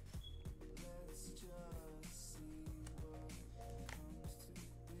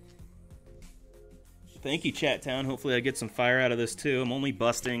 Thank you, Chat Town. Hopefully I get some fire out of this too. I'm only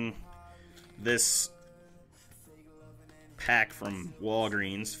busting this pack from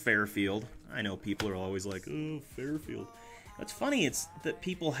Walgreens, Fairfield. I know people are always like, oh, Fairfield. What's funny, it's that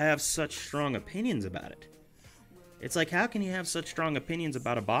people have such strong opinions about it. It's like, how can you have such strong opinions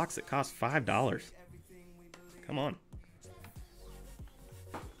about a box that costs $5? Come on.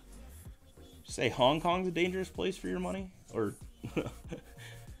 Say Hong Kong's a dangerous place for your money? Or...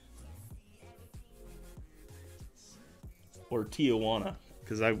 or Tijuana,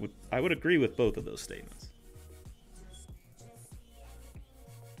 because I would agree with both of those statements.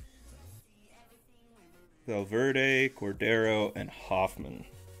 Valverde, Cordero, and Hoffman.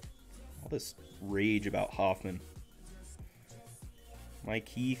 All this rage about Hoffman. Mike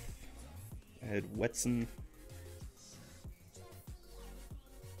Heath, Ed Wetson.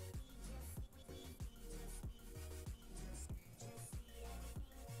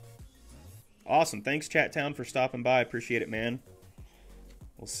 Awesome. Thanks, Chat Town, for stopping by. Appreciate it, man.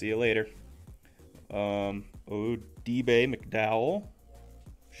 We'll see you later. Odibe McDowell,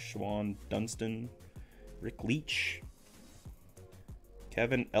 Schwan Dunston, Rick Leach,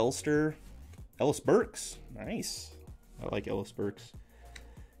 Kevin Elster, Ellis Burks. Nice. I like Ellis Burks.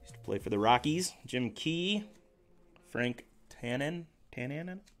 Used to play for the Rockies. Jim Key, Frank Tannen.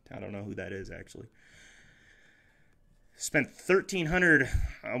 I don't know who that is, actually. Spent $1,300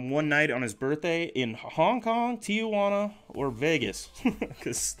 on one night on his birthday in Hong Kong, Tijuana, or Vegas.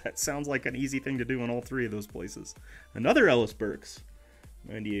 Because that sounds like an easy thing to do in all three of those places. Another Ellis Burks.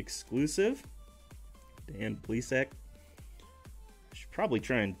 90 exclusive. Dan Plesac. I should probably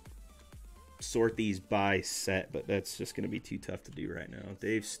try and sort these by set, but that's just going to be too tough to do right now.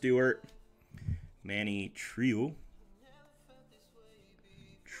 Dave Stewart. Manny Trillo.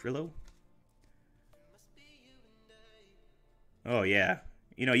 Oh, yeah.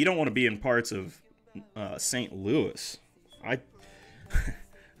 You know, you don't want to be in parts of St. Louis. I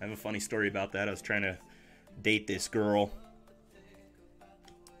have a funny story about that. I was trying to date this girl.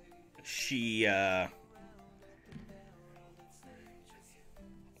 She had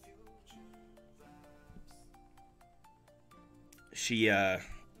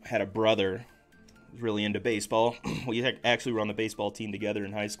a brother who was really into baseball. We actually were on the baseball team together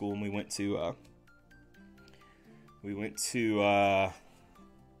in high school, and we went to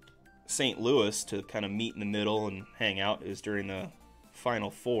St. Louis to kind of meet in the middle and hang out. It was during the Final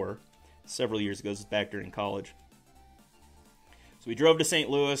Four several years ago. This was back during college. So we drove to St.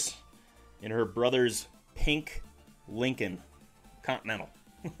 Louis in her brother's pink Lincoln Continental.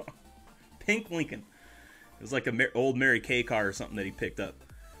 Pink Lincoln. It was like an old Mary Kay car or something that he picked up.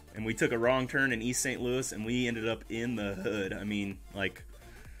 And we took a wrong turn in East St. Louis, and we ended up in the hood. I mean, like,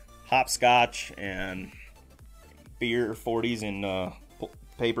 hopscotch and beer 40s in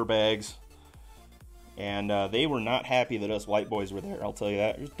paper bags. And they were not happy that us white boys were there, I'll tell you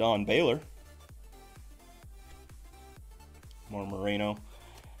that. There's Don Baylor. More Moreno.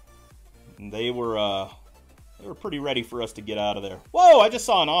 And they were pretty ready for us to get out of there. Whoa, I just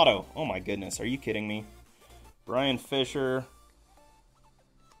saw an auto. Oh my goodness, are you kidding me? Brian Fisher.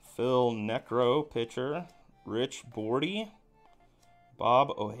 Phil Necro, pitcher. Rich Bordy. Bob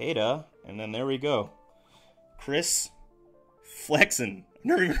Ojeda. And then there we go. Chris Flexen. I've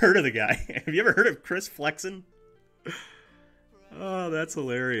never even heard of the guy. Have you ever heard of Chris Flexen? Oh, that's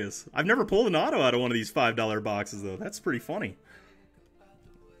hilarious. I've never pulled an auto out of one of these $5 boxes, though. That's pretty funny.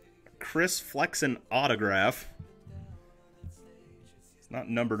 Chris Flexen autograph. It's not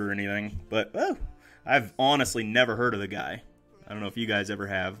numbered or anything, but oh, I've honestly never heard of the guy. I don't know if you guys ever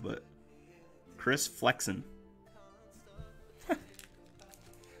have, but Chris Flexen.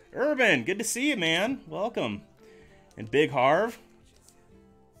 Urban, good to see you, man. Welcome. And Big Harv.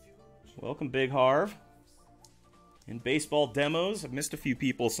 Welcome, Big Harv. In baseball demos, I've missed a few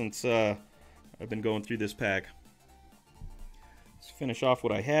people since I've been going through this pack. Let's finish off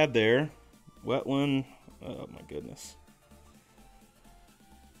what I had there. Wetland. Oh, my goodness.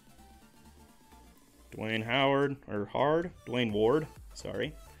 Dwayne Ward,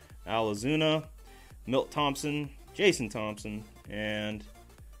 sorry. Al Ozuna, Milt Thompson, Jason Thompson, and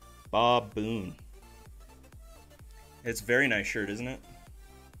Bob Boone. It's a very nice shirt, isn't it?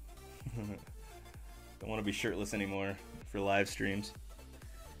 Don't want to be shirtless anymore for live streams.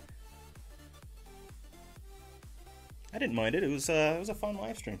 I didn't mind it. It was a fun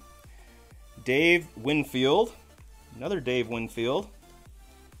live stream. Dave Winfield. Another Dave Winfield.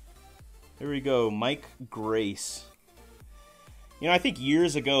 There we go. Mike Grace. You know, I think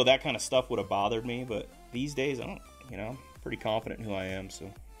years ago that kind of stuff would have bothered me, but these days I don't, you know, I'm pretty confident in who I am,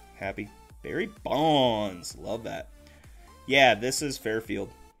 so happy. Barry Bonds. Love that. Yeah, this is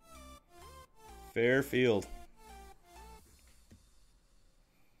Fairfield. Fairfield.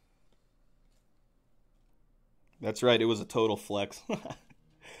 That's right, it was a total flex. I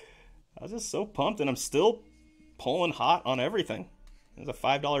was just so pumped, and I'm still pulling hot on everything. There's a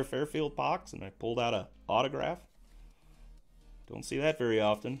 $5 Fairfield box, and I pulled out an autograph. Don't see that very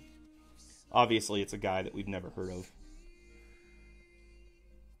often. Obviously, it's a guy that we've never heard of.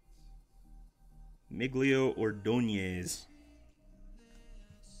 Miglio Ordonez.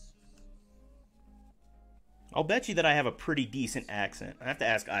 I'll bet you that I have a pretty decent accent. I have to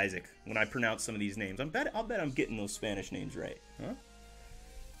ask Isaac when I pronounce some of these names. I'll bet I'm getting those Spanish names right. Huh?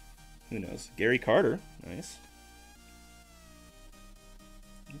 Who knows? Gary Carter. Nice.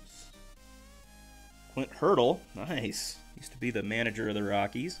 Oops. Clint Hurdle. Nice. Used to be the manager of the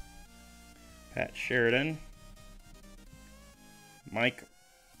Rockies. Pat Sheridan. Mike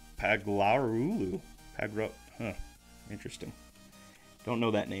Pagliarulu. Huh. Interesting. Don't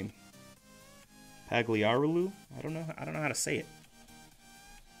know that name. Pagliarulu? I don't know how to say it.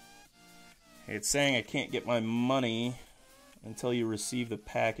 It's saying I can't get my money until you receive the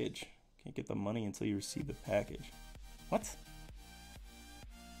package. Can't get the money until you receive the package. What?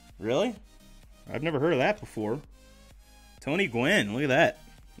 Really? I've never heard of that before. Tony Gwynn, look at that.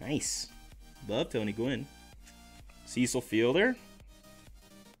 Nice. Love Tony Gwynn. Cecil Fielder.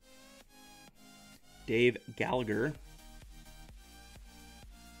 Dave Gallagher.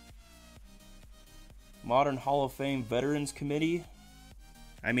 Modern Hall of Fame Veterans Committee.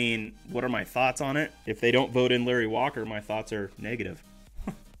 I mean, what are my thoughts on it? If they don't vote in Larry Walker, my thoughts are negative.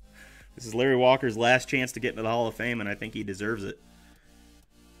 This is Larry Walker's last chance to get into the Hall of Fame, and I think he deserves it.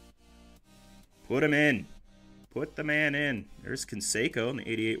 Put him in. Put the man in. There's Canseco in the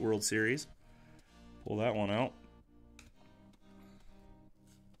 88 World Series. Pull that one out.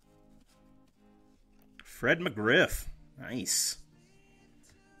 Fred McGriff. Nice.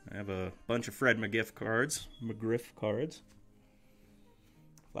 I have a bunch of Fred McGriff cards.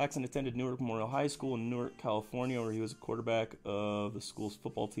 Flaxen attended Newark Memorial High School in Newark, California, where he was a quarterback of the school's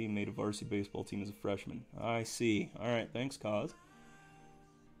football team, made a varsity baseball team as a freshman. I see. All right, thanks, Cause.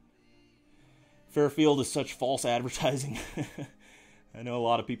 Fairfield is such false advertising. I know a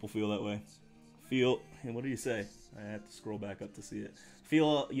lot of people feel that way. What do you say? I have to scroll back up to see it.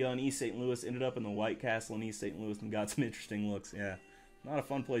 In East St. Louis, ended up in the White Castle in East St. Louis and got some interesting looks. Yeah, not a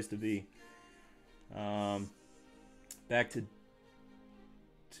fun place to be. Back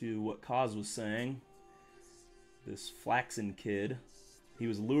to what Kaz was saying. This Flaxen kid, he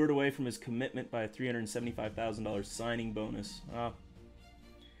was lured away from his commitment by a $375,000 signing bonus.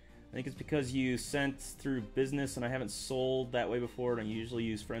 I think it's because you sent through business and I haven't sold that way before, and I usually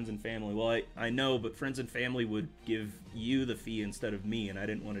use friends and family. Well, I know, but friends and family would give you the fee instead of me, and I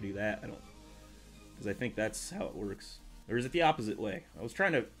didn't want to do that. Because I think that's how it works. Or is it the opposite way? I was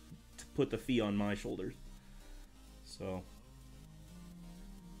trying to put the fee on my shoulders. So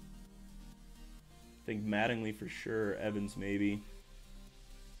I think Mattingly for sure, Evans maybe.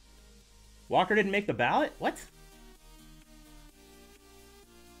 Walker didn't make the ballot? What?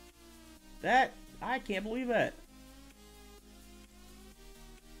 I can't believe that.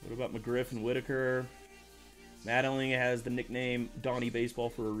 What about McGriff and Whitaker? Mattingly has the nickname Donnie Baseball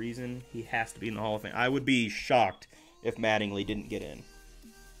for a reason. He has to be in the Hall of Fame. I would be shocked if Mattingly didn't get in.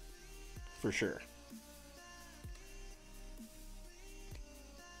 For sure.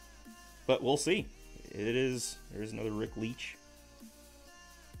 But we'll see. There's another Rick Leach.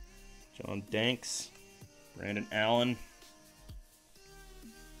 John Danks. Brandon Allen.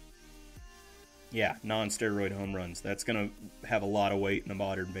 Yeah, non-steroid home runs. That's going to have a lot of weight in a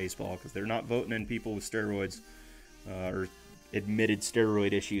modern baseball because they're not voting in people with steroids or admitted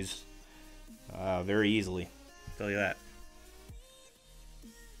steroid issues very easily. I'll tell you that.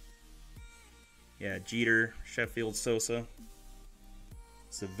 Yeah, Jeter, Sheffield, Sosa.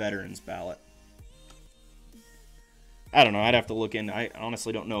 It's a veterans ballot. I don't know. I'd have to look in. I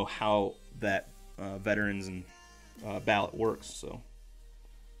honestly don't know how that veterans and ballot works, so.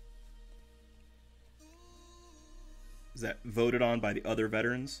 Is that voted on by the other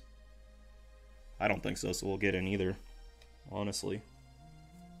veterans? I don't think so, so we'll get in either, honestly.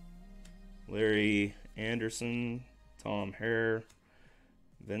 Larry Anderson, Tom Hare,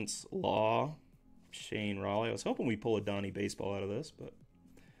 Vince Law, Shane Raleigh. I was hoping we'd pull a Donnie Baseball out of this, but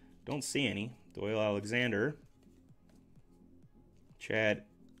don't see any. Doyle Alexander, Chad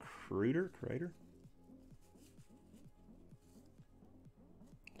Kreider,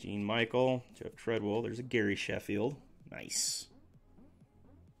 Gene Michael, Jeff Treadwell. There's a Gary Sheffield. Nice.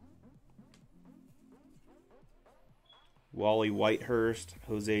 Wally Whitehurst,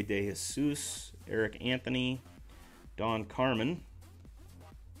 Jose De Jesus, Eric Anthony, Don Carmen,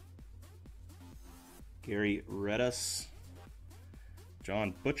 Gary Redus,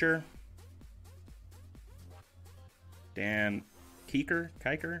 John Butcher, Dan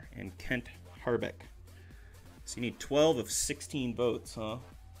Kiker, and Kent Harbeck. So you need 12 of 16 votes, huh?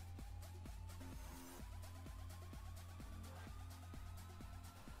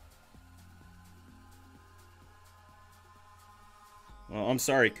 Well, I'm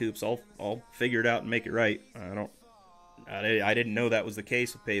sorry, Coops. I'll figure it out and make it right. I didn't know that was the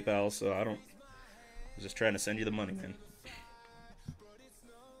case with PayPal, so I was just trying to send you the money, man.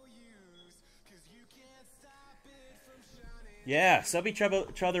 Yeah, sub each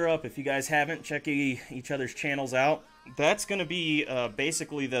other up if you guys haven't. Check each other's channels out. That's going to be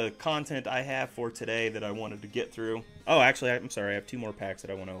basically the content I have for today that I wanted to get through. Oh, actually, I'm sorry. I have 2 more packs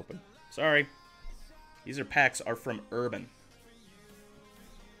that I want to open. Sorry. These packs are from Urban.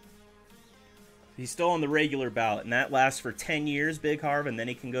 He's still on the regular ballot, and that lasts for 10 years, Big Harv, and then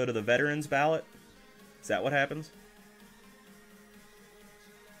he can go to the veterans ballot? Is that what happens?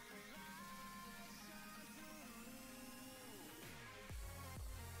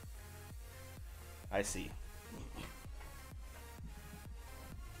 I see.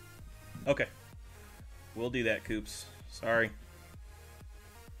 Okay. We'll do that, Coops. Sorry.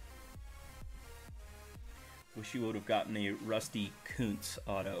 Wish you would have gotten a Rusty Kuntz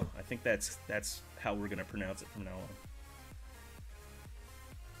auto. I think that's how we're going to pronounce it from now on.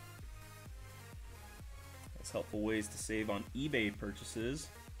 That's helpful ways to save on eBay purchases.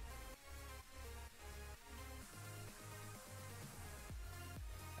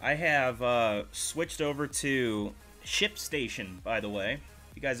 I have switched over to ShipStation, by the way.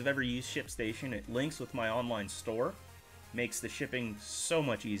 If you guys have ever used ShipStation, it links with my online store. Makes the shipping so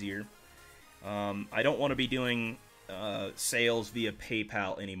much easier. I don't want to be doing sales via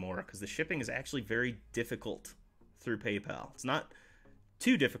PayPal anymore because the shipping is actually very difficult through PayPal. It's not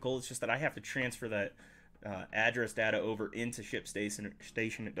too difficult, it's just that I have to transfer that address data over into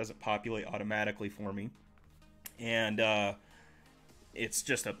ShipStation. It doesn't populate automatically for me. And it's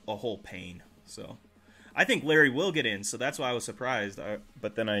just a whole pain. So I think Larry will get in, so that's why I was surprised.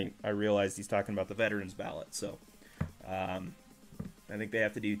 But then I realized he's talking about the veterans ballot. So I think they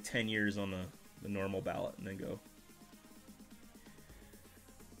have to do 10 years on the normal ballot and then go.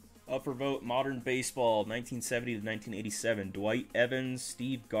 Up for vote, modern baseball, 1970 to 1987. Dwight Evans,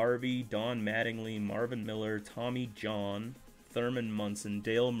 Steve Garvey, Don Mattingly, Marvin Miller, Tommy John, Thurman Munson,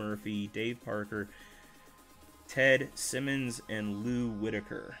 Dale Murphy, Dave Parker, Ted Simmons, and Lou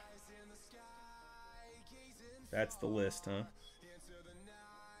Whitaker. That's the list, huh?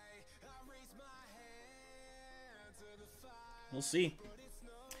 We'll see.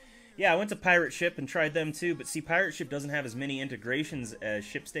 Yeah, I went to Pirate Ship and tried them too, but see, Pirate Ship doesn't have as many integrations as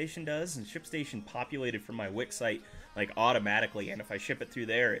ShipStation does, and ShipStation populated from my Wix site like automatically, and if I ship it through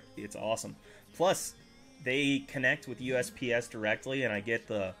there, it's awesome. Plus, they connect with USPS directly, and I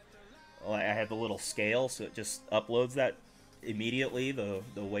get I have the little scale, so it just uploads that immediately, the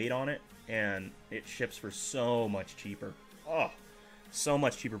weight on it, and it ships for so much cheaper. Oh, so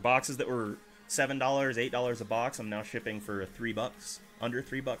much cheaper. Boxes that were $7, $8 a box, I'm now shipping for $3, under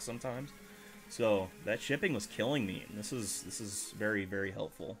 $3 sometimes. So that shipping was killing me, and this is very, very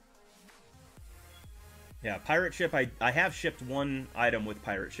helpful. Yeah, Pirate Ship, I have shipped one item with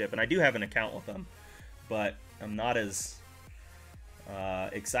Pirate Ship, and I do have an account with them, but I'm not as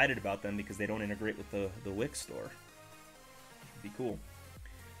excited about them because they don't integrate with the Wix store. It'd be cool.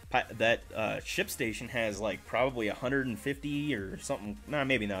 That ShipStation has like probably 150 or something. Nah,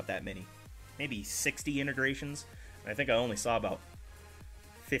 maybe not that many. Maybe 60 integrations. I think I only saw about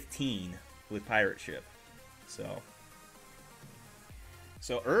 15 with Pirate Ship. So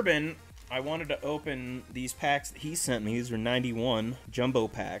Urban, I wanted to open these packs that he sent me. These are 91 jumbo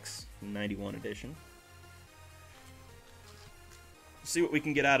packs, 91 edition. See what we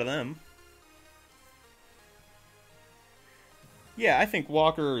can get out of them. Yeah, I think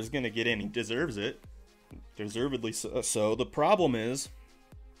Walker is going to get in. He deserves it. Deservedly so. The problem is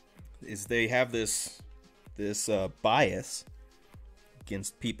they have this bias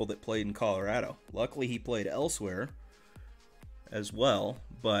against people that played in Colorado. Luckily, he played elsewhere as well,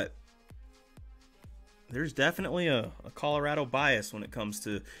 but there's definitely a Colorado bias when it comes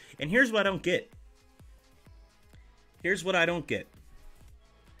to... And here's what I don't get. Here's what I don't get.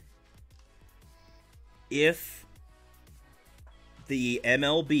 If the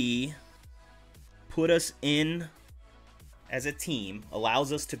MLB put us in as a team,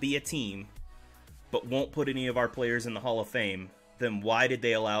 allows us to be a team, but won't put any of our players in the Hall of Fame, then why did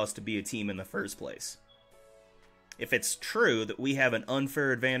they allow us to be a team in the first place? If it's true that we have an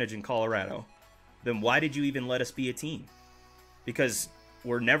unfair advantage in Colorado, then why did you even let us be a team? Because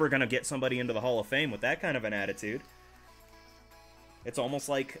we're never going to get somebody into the Hall of Fame with that kind of an attitude. It's almost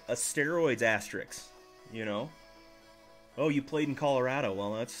like a steroids asterisk, you know? Oh, you played in Colorado.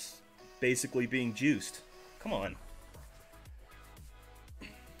 Well, that's basically being juiced. Come on.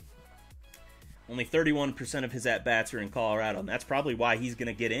 Only 31% of his at-bats are in Colorado, and that's probably why he's going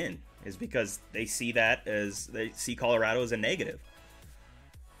to get in, is because they see Colorado as a negative.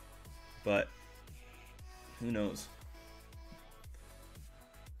 But who knows?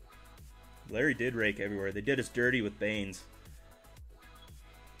 Larry did rake everywhere. They did us dirty with Baines.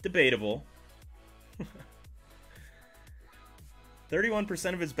 Debatable.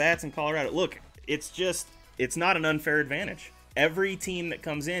 31% of his bats in Colorado. Look, it's not an unfair advantage. Every team that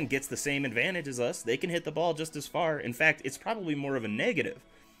comes in gets the same advantage as us. They can hit the ball just as far. In fact, it's probably more of a negative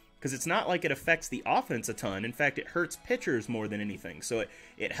because it's not like it affects the offense a ton. In fact, it hurts pitchers more than anything. So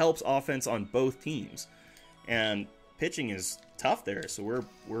it helps offense on both teams. And pitching is tough there. So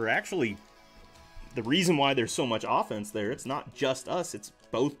we're actually... The reason why there's so much offense there, it's not just us. It's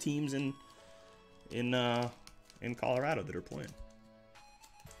both teams in Colorado that are playing.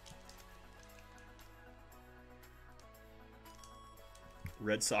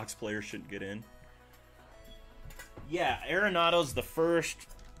 Red Sox players shouldn't get in. Yeah, Arenado's the first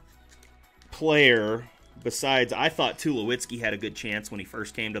player besides... I thought Tulowitzki had a good chance when he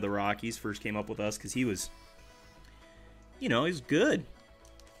first came to the Rockies, first came up with us, because he was... he was good.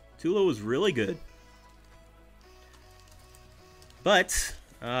 Tulo was really good. But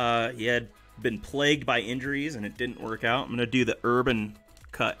he had been plagued by injuries, and it didn't work out. I'm going to do the Urban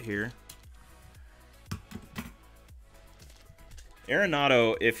cut here.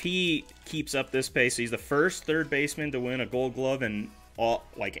 Arenado, if he keeps up this pace, he's the first third baseman to win a Gold Glove in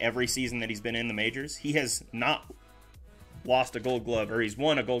every season that he's been in the majors. He has not lost a Gold Glove, or he's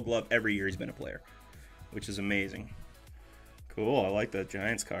won a Gold Glove every year he's been a player, which is amazing. Cool, I like that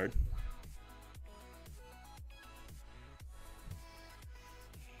Giants card.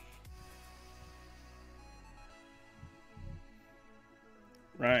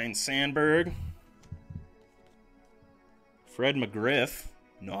 Ryan Sandberg. Fred McGriff.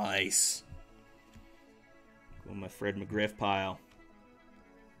 Nice. Go my Fred McGriff pile.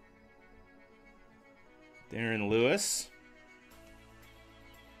 Darren Lewis.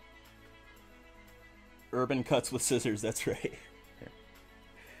 Urban cuts with scissors, that's right.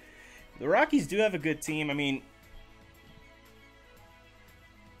 The Rockies do have a good team. I mean,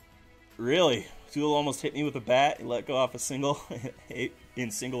 really, Tool almost hit me with a bat. He let go off a single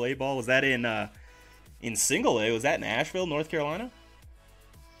in single A ball. Was that in single A? Was that in Asheville, North Carolina?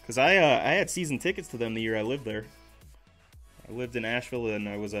 Because I had season tickets to them the year I lived there. I lived in Asheville, and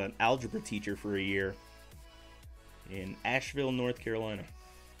I was an algebra teacher for a year in Asheville, North Carolina.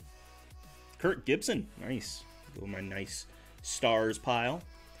 Kurt Gibson, nice. Go my nice stars pile.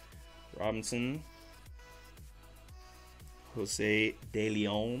 Robinson. Jose De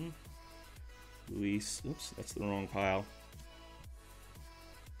Leon. Luis. Oops, that's the wrong pile.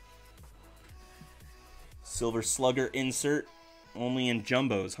 Silver Slugger insert. Only in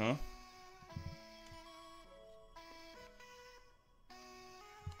jumbos, huh?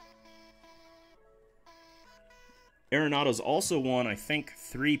 Arenado's also won, I think,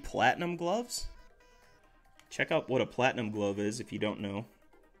 3 platinum gloves. Check out what a platinum glove is if you don't know.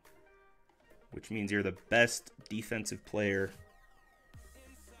 Which means you're the best defensive player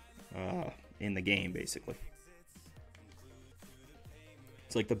in the game, basically.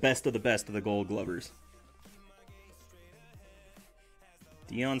 It's like the best of the Gold Glovers.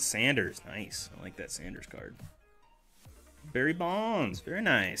 Deion Sanders, nice. I like that Sanders card. Barry Bonds, very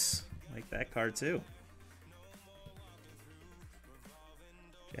nice. I like that card too.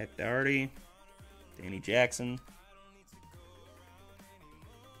 Jack Dougherty, Danny Jackson.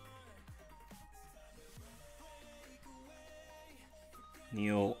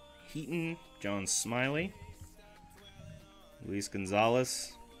 Neil Heaton, John Smiley, Luis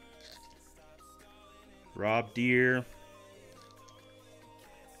Gonzalez, Rob Deere,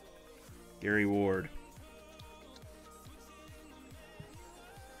 Gary Ward.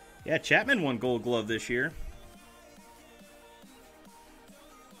 Yeah, Chapman won Gold Glove this year.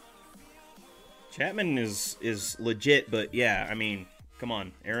 Chapman is legit, but yeah, I mean, come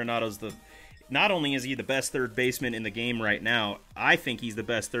on. Arenado's not only is he the best third baseman in the game right now, I think he's the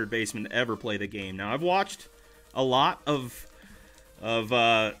best third baseman to ever play the game. Now, I've watched a lot of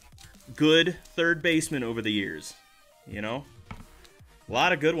good third basemen over the years, you know? A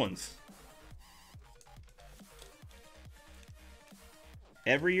lot of good ones.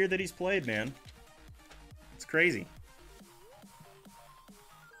 Every year that he's played, man. It's crazy.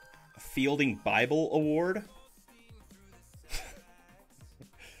 Fielding Bible Award.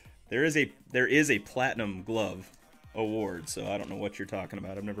 There is a platinum glove award, so I don't know what you're talking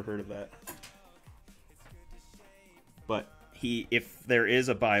about. I've never heard of that. But if there is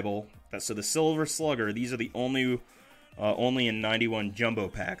a Bible, so the Silver Slugger, these are the only in 91 jumbo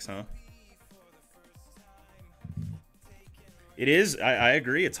packs, huh? It is. I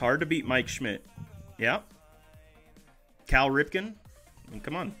agree. It's hard to beat Mike Schmidt. Yeah. Cal Ripken. I mean,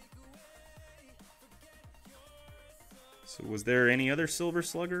 come on. So was there any other Silver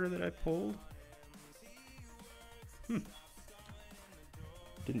Slugger that I pulled?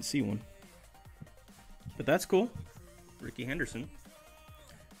 Didn't see one. But that's cool. Ricky Henderson.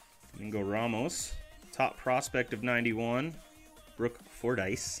 Domingo Ramos. Top prospect of 91. Brooke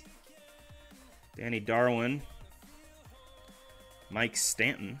Fordyce. Danny Darwin. Mike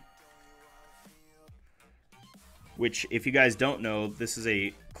Stanton. Which, if you guys don't know, this is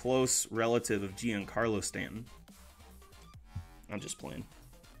a close relative of Giancarlo Stanton. I'm just playing.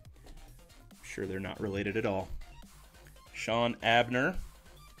 I'm sure they're not related at all. Sean Abner.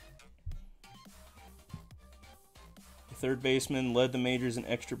 The third baseman led the majors in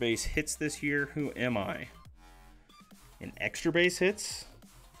extra base hits this year. Who am I? In extra base hits?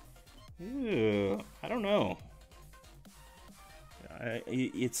 Ooh, I don't know.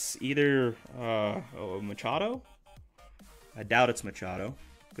 It's either Machado. I doubt it's Machado.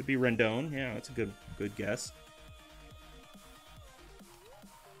 Could be Rendon. Yeah, that's a good guess.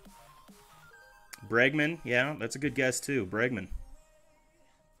 Bregman, yeah, that's a good guess too. Bregman.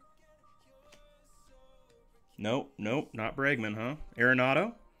 Nope, not Bregman, huh?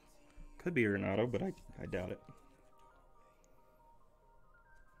 Arenado? Could be Arenado, but I doubt it.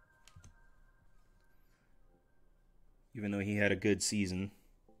 Even though he had a good season.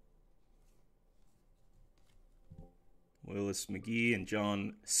 Willis McGee and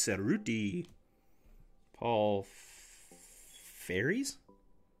John Cerruti. Paul Ferries?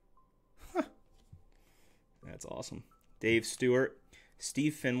 Huh. That's awesome. Dave Stewart.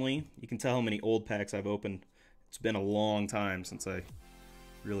 Steve Finley. You can tell how many old packs I've opened. It's been a long time since I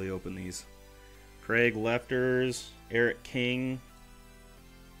really opened these. Craig Lefters. Eric King.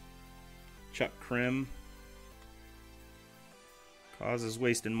 Chuck Krim. Causes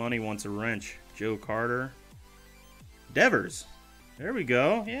wasting money, wants a wrench. Joe Carter. Devers. There we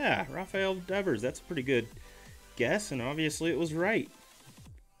go. Yeah, Rafael Devers. That's a pretty good guess, and obviously it was right.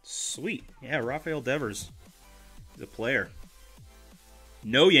 Sweet. Yeah, Rafael Devers. He's a player.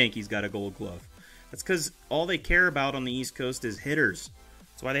 No Yankees got a gold glove. That's because all they care about on the East Coast is hitters.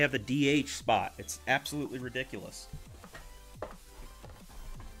 That's why they have the DH spot. It's absolutely ridiculous.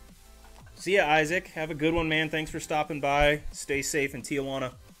 See ya, Isaac. Have a good one, man. Thanks for stopping by. Stay safe in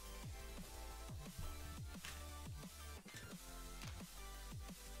Tijuana.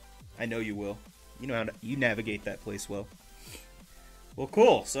 I know you will. You know how you navigate that place well. Well,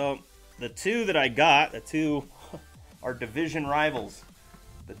 cool. So the two that I got, the two are division rivals.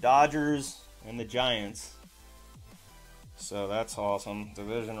 The Dodgers and the Giants. So that's awesome.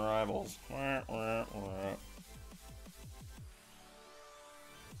 Division rivals. I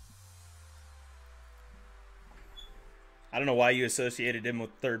don't know why you associated him with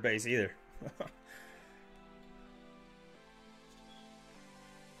third base either.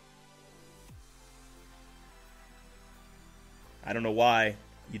 I don't know why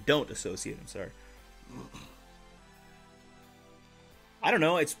you don't associate him, sorry. I don't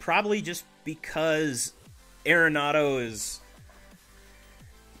know, it's probably just because Arenado is,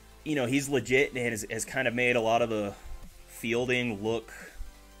 you know, he's legit and has kind of made a lot of the fielding look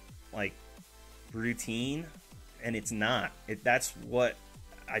like routine, and it's not. That's what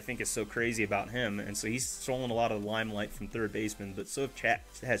I think is so crazy about him, and so he's stolen a lot of the limelight from third baseman, but so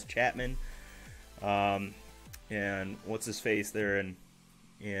has Chapman, and what's his face there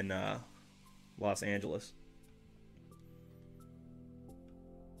in Los Angeles.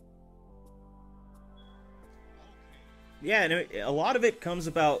 Yeah, and a lot of it comes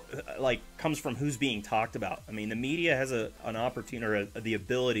from who's being talked about. I mean, the media has an opportunity or the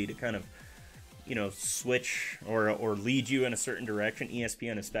ability to kind of, you know, switch or lead you in a certain direction.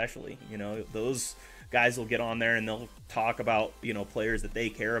 ESPN especially, you know, those guys will get on there and they'll talk about, you know, players that they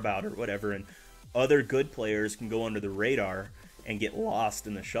care about or whatever, and other good players can go under the radar and get lost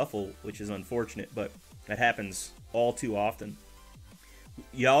in the shuffle, which is unfortunate, but that happens all too often.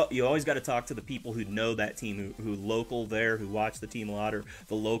 You always got to talk to the people who know that team, who local there, who watch the team a lot, or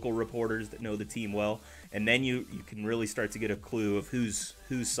the local reporters that know the team well, and then you can really start to get a clue of who's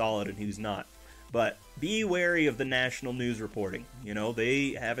solid and who's not. But be wary of the national news reporting. You know,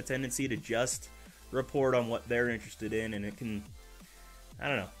 they have a tendency to just report on what they're interested in, and it can, I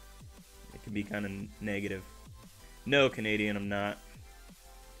don't know, it can be kind of negative. No, Canadian, I'm not.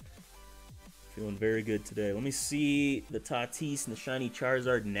 Feeling very good today. Let me see the Tatis and the Shiny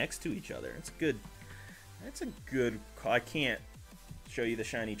Charizard next to each other. That's a good call. I can't show you the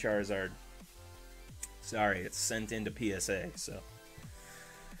Shiny Charizard. Sorry, it's sent into PSA, so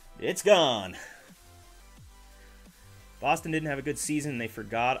it's gone. Boston didn't have a good season. They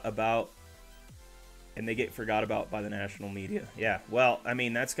forgot about, and they get forgot about by the national media. Yeah, well, I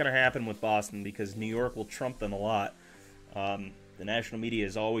mean, that's going to happen with Boston because New York will trump them a lot. The national media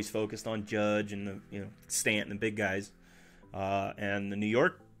is always focused on Judge and Stanton, the big guys, and the New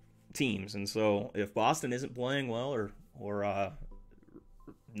York teams. And so, if Boston isn't playing well or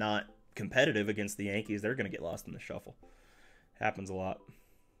not competitive against the Yankees, they're going to get lost in the shuffle. Happens a lot.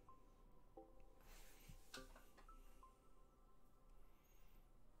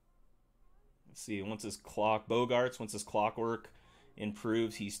 Let's see. Once his clockwork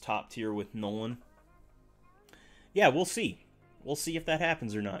improves, he's top tier with Nolan. Yeah, we'll see. We'll see if that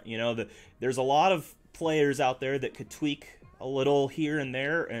happens or not. You know, there's a lot of players out there that could tweak a little here and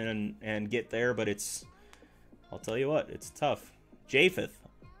there and get there, but I'll tell you what, it's tough. Japheth.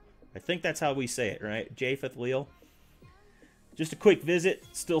 I think that's how we say it, right? Japheth Leal. Just a quick visit.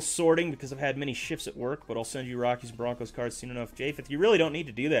 Still sorting because I've had many shifts at work, but I'll send you Rockies and Broncos cards soon enough. Japheth, you really don't need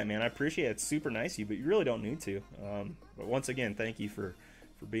to do that, man. I appreciate it. It's super nice of you, but you really don't need to. But once again, thank you for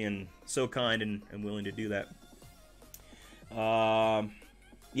being so kind and willing to do that.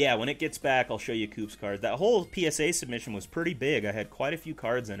 Yeah, when it gets back, I'll show you Coop's cards. That whole PSA submission was pretty big. I had quite a few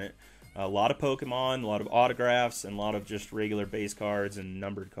cards in it. A lot of Pokemon, a lot of autographs, and a lot of just regular base cards and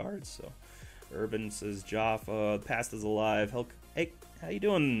numbered cards. So, Urban says Jaffa, the past is alive. Hey, how you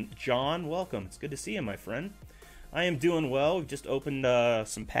doing, John? Welcome. It's good to see you, my friend. I am doing well. We've just opened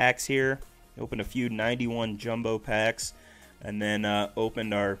some packs here. Opened a few 91 jumbo packs, and then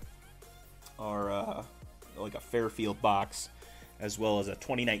opened our like a Fairfield box, as well as a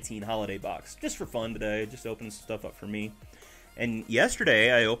 2019 holiday box, just for fun today. Just opening some stuff up for me. And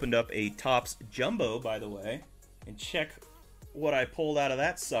yesterday I opened up a Topps jumbo, by the way, and check what I pulled out of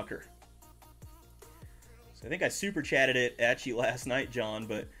that sucker. So I think I super chatted it at you last night, John,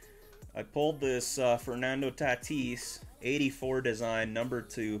 but I pulled this Fernando Tatis 84 design number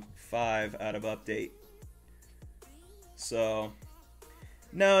 2/5 out of Update. So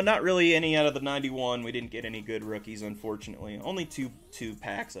no, not really any out of the 91. We didn't get any good rookies, unfortunately. Only two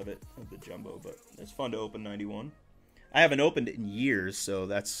packs of it, of the jumbo, but it's fun to open 91. I haven't opened it in years, so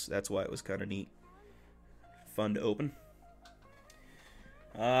that's why it was kind of neat. Fun to open.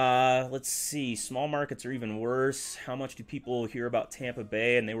 Let's see. Small markets are even worse. How much do people hear about Tampa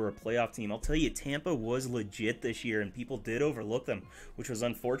Bay and they were a playoff team? I'll tell you, Tampa was legit this year, and people did overlook them, which was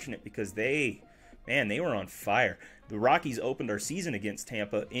unfortunate because they were on fire. The Rockies opened our season against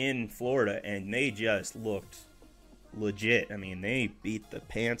Tampa in Florida, and they just looked legit. I mean, they beat the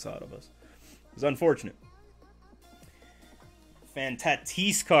pants out of us. It was unfortunate.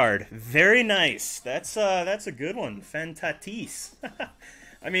 Fantatis card. Very nice. That's a good one. Fantatis.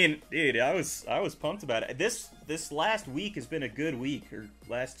 I mean, dude, I was pumped about it. This last week has been a good week, or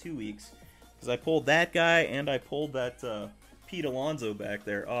last 2 weeks, because I pulled that guy and I pulled that Pete Alonso back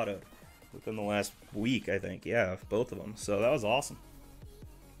there auto within the last week, I think. Yeah, both of them. So that was awesome.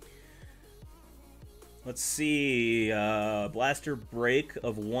 Let's see. Blaster break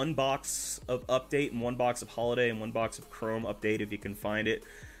of 1 box of Update and 1 box of Holiday and 1 box of Chrome Update if you can find it.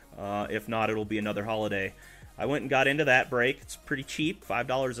 If not, it'll be another Holiday. I went and got into that break. It's pretty cheap,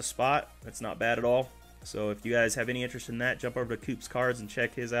 $5 a spot. That's not bad at all. So if you guys have any interest in that, jump over to Coop's Cards and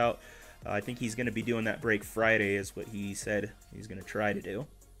check his out. I think he's going to be doing that break Friday is what he said he's going to try to do.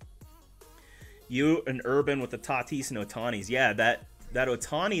 You and Urban with the Tatis and Otanis. Yeah, that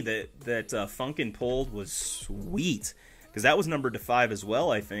Otani that Funkin pulled was sweet, because that was numbered to 5 as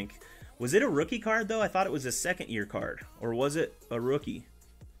well, I think. Was it a rookie card, though? I thought it was a second-year card. Or was it a rookie?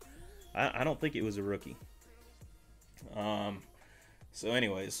 I don't think it was a rookie. So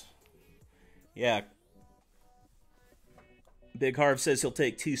anyways, yeah. Big Harv says he'll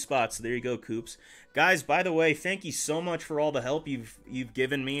take 2 spots. So there you go, Coops. Guys, by the way, thank you so much for all the help you've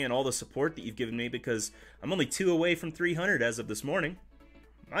given me and all the support that you've given me, because I'm only 2 away from 300 as of this morning.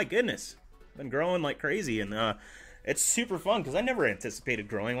 My goodness. I've been growing like crazy, and it's super fun because I never anticipated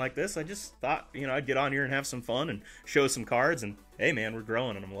growing like this. I just thought, I'd get on here and have some fun and show some cards, and hey, man, we're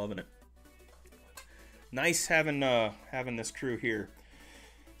growing and I'm loving it. Nice having this crew here.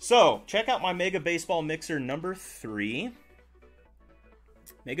 So, check out my Mega Baseball Mixer number 3.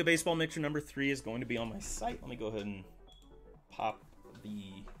 Mega Baseball Mixer number 3 is going to be on my site. Let me go ahead and pop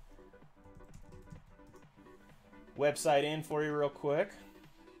the website in for you real quick.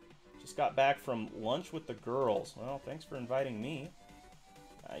 Just got back from lunch with the girls. Well, thanks for inviting me.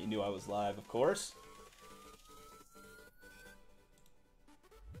 You knew I was live, of course.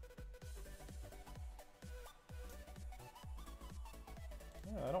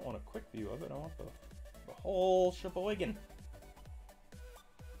 I don't want a quick view of it. I want the whole sheboygan.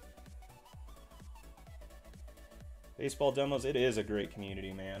 Baseball demos, it is a great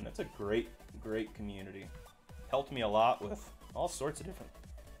community, man. It's a great, great community. Helped me a lot with all sorts of different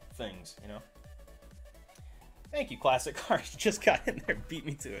things, Thank you, Classic Cards. Just got in there and beat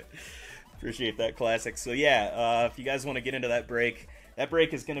me to it. Appreciate that, Classic. So yeah, if you guys want to get into that break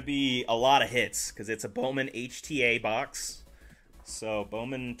is going to be a lot of hits, because it's a Bowman HTA box. So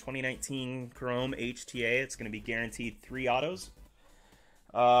Bowman 2019 Chrome HTA. It's going to be guaranteed 3 autos.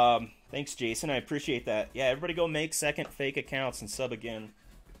 Thanks, Jason. I appreciate that. Yeah, everybody go make second fake accounts and sub again.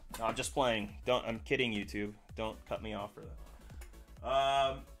 No, I'm just playing. I'm kidding, YouTube. Don't cut me off for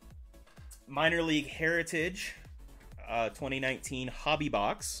that. Minor League Heritage 2019 Hobby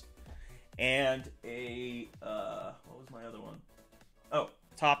Box. And a, what was my other one? Oh,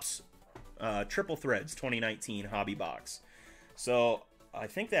 Topps Triple Threads 2019 Hobby Box. So, I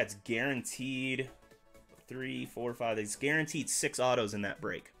think that's guaranteed 3, 4, 5. It's guaranteed 6 autos in that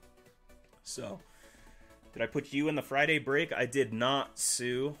break. So, did I put you in the Friday break? I did not,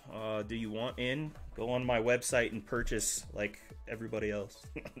 Sue. Do you want in? Go on my website and purchase like everybody else.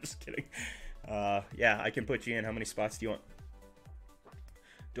 I'm just kidding. Yeah, I can put you in. How many spots do you want?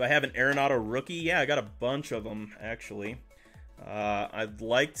 Do I have an Arenado rookie? Yeah, I got a bunch of them, actually. I'd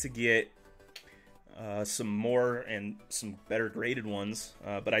like to get some more and some better graded ones,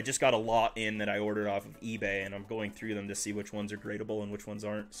 but I just got a lot in that I ordered off of eBay, and I'm going through them to see which ones are gradable and which ones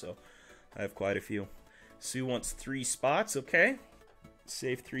aren't, so I have quite a few. Sue wants 3 spots. Okay.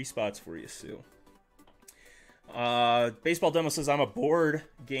 Save 3 spots for you, Sue. Baseball Demo says, I'm a board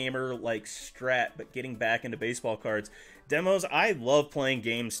gamer like Strat, but getting back into baseball cards. Demos, I love playing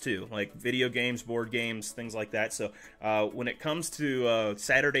games too, like video games, board games, things like that. So when it comes to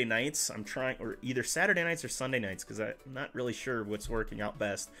Saturday nights, I'm trying, or either Saturday nights or Sunday nights, because I'm not really sure what's working out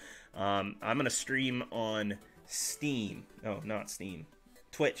best. I'm going to stream on Steam. Oh, not Steam.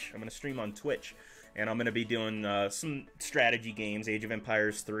 Twitch. I'm going to stream on Twitch. And I'm going to be doing some strategy games, Age of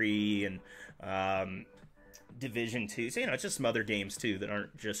Empires 3 and Division 2. So, it's just some other games, too, that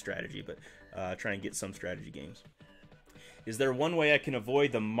aren't just strategy, but try and get some strategy games. Is there one way I can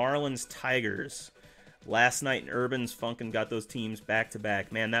avoid the Marlins Tigers? Last night in Urban's Funkin' got those teams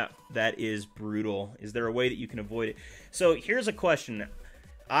back-to-back. Man, that is brutal. Is there a way that you can avoid it? So, here's a question.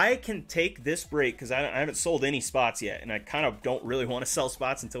 I can take this break, because I haven't sold any spots yet, and I kind of don't really want to sell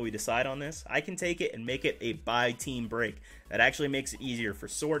spots until we decide on this. I can take it and make it a buy-team break. That actually makes it easier for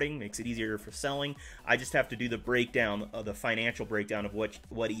sorting, makes it easier for selling. I just have to do the breakdown, the financial breakdown of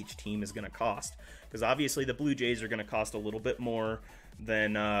what each team is going to cost. Because obviously the Blue Jays are going to cost a little bit more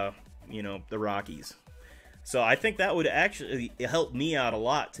than, the Rockies. So I think that would actually help me out a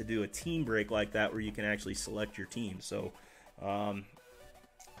lot to do a team break like that where you can actually select your team. So,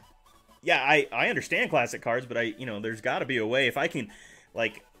 yeah, I understand classic cards, but there's got to be a way. If I can,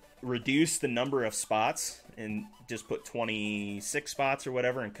 reduce the number of spots and just put 26 spots or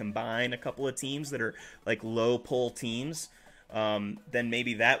whatever and combine a couple of teams that are, low pull teams, then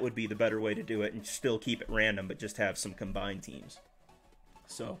maybe that would be the better way to do it and still keep it random, but just have some combined teams.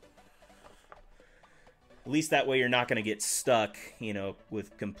 So, at least that way you're not going to get stuck,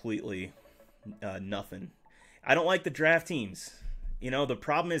 with completely nothing. I don't like the draft teams. The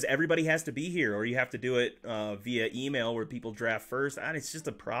problem is everybody has to be here, or you have to do it via email where people draft first. It's just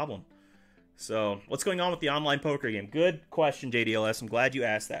a problem. So, what's going on with the online poker game? Good question, JDLS. I'm glad you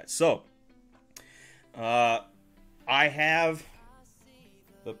asked that. So, I have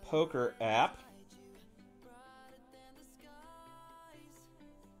the poker app.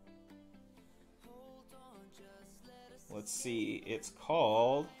 Let's see. It's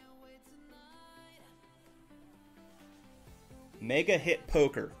called Mega Hit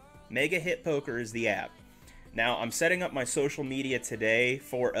Poker. Mega Hit Poker is the app. Now, I'm setting up my social media today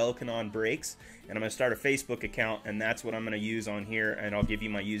for Elkanon Breaks, and I'm going to start a Facebook account, and that's what I'm going to use on here, and I'll give you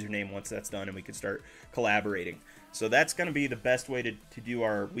my username once that's done, and we can start collaborating. So that's going to be the best way to do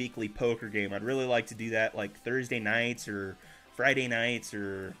our weekly poker game. I'd really like to do that Thursday nights or Friday nights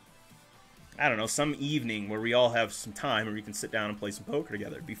or, I don't know, some evening where we all have some time where we can sit down and play some poker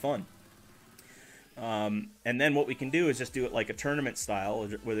together. It'd be fun. And then what we can do is just do it like a tournament style,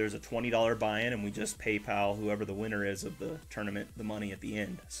 where there's a $20 buy-in, and we just PayPal whoever the winner is of the tournament the money at the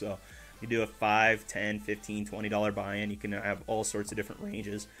end. So you do a $5, $10, $15, $20 buy-in. You can have all sorts of different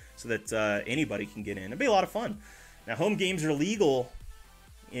ranges so that anybody can get in. It'd be a lot of fun. Now, home games are legal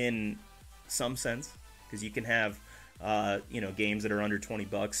in some sense, because you can have games that are under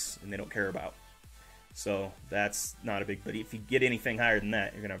 $20 and they don't care about. So that's not a big. But if you get anything higher than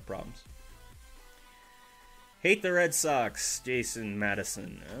that, you're gonna have problems. Hate the Red Sox, Jason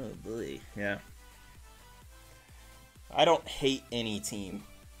Madison. Oh, boy. Yeah. I don't hate any team.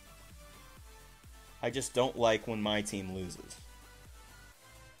 I just don't like when my team loses.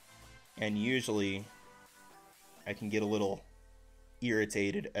 And usually, I can get a little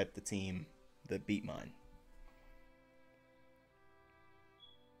irritated at the team that beat mine.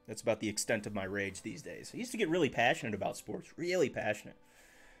 That's about the extent of my rage these days. I used to get really passionate about sports. Really passionate.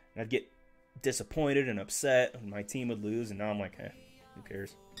 And I'd get disappointed and upset when my team would lose, and now I'm like, who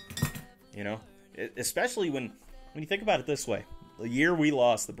cares? Especially when you think about it this way. The year we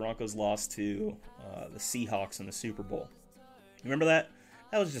lost, the Broncos lost to the Seahawks in the Super Bowl. Remember that?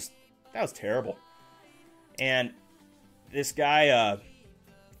 That was terrible. And this guy,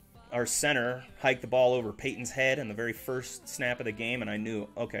 our center, hiked the ball over Peyton's head in the very first snap of the game, and I knew,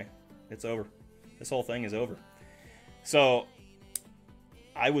 okay, it's over. This whole thing is over. So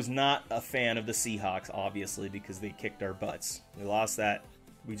I was not a fan of the Seahawks, obviously, because they kicked our butts. We lost that.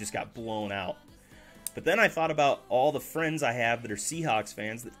 We just got blown out. But then I thought about all the friends I have that are Seahawks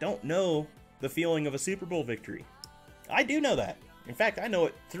fans that don't know the feeling of a Super Bowl victory. I do know that. In fact, I know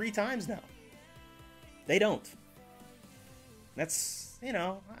it 3 times now. They don't. That's,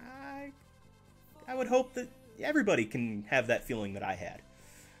 I would hope that everybody can have that feeling that I had.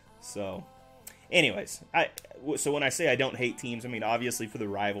 So, anyways, so when I say I don't hate teams, I mean obviously for the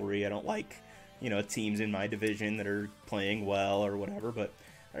rivalry. I don't like, teams in my division that are playing well or whatever. But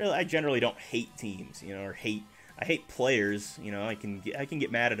I generally don't hate teams, or I hate players. I can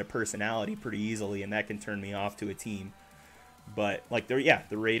get mad at a personality pretty easily, and that can turn me off to a team. But like the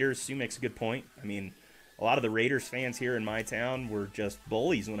Raiders. Sue makes a good point. I mean, a lot of the Raiders fans here in my town were just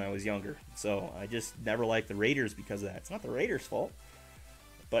bullies when I was younger. So I just never liked the Raiders because of that. It's not the Raiders' fault.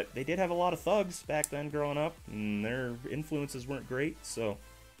 But they did have a lot of thugs back then growing up, and their influences weren't great. So,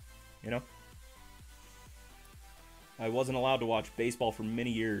 I wasn't allowed to watch baseball for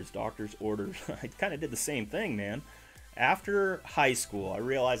many years. Doctor's orders. I kind of did the same thing, man. After high school, I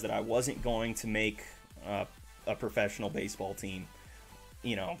realized that I wasn't going to make a professional baseball team.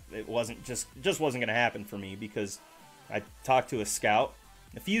 It wasn't just wasn't going to happen for me, because I talked to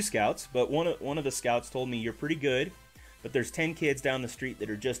a few scouts, but one of the scouts told me, you're pretty good, but there's 10 kids down the street that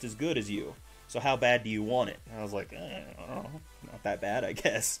are just as good as you. So how bad do you want it? And I was like, not that bad, I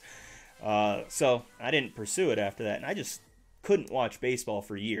guess. So I didn't pursue it after that, and I just couldn't watch baseball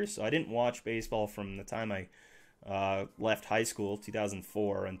for years. So I didn't watch baseball from the time I left high school,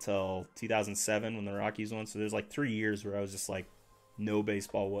 2004, until 2007 when the Rockies won. So there's like 3 years where I was just like no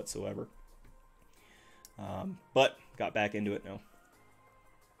baseball whatsoever. But got back into it now.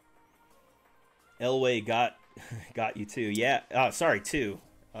 Elway got you 2. Yeah, sorry, 2.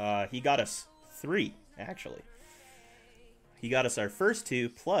 He got us 3, actually. He got us our first 2,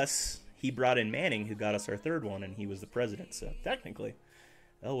 plus he brought in Manning, who got us our 3rd one, and he was the president. So technically,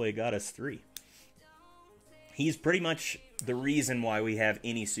 Elway got us 3. He's pretty much the reason why we have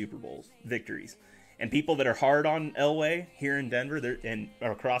any Super Bowl victories. And people that are hard on Elway here in Denver and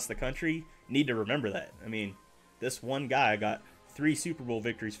across the country need to remember that. I mean, this one guy got 3 Super Bowl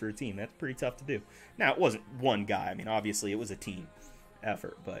victories for a team. That's pretty tough to do. Now, it wasn't one guy. I mean, obviously, it was a team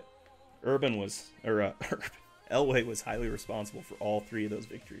effort. But Elway was highly responsible for all 3 of those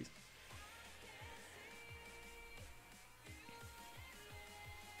victories.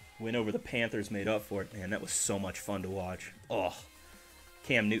 Win over the Panthers made up for it. Man, that was so much fun to watch. Oh,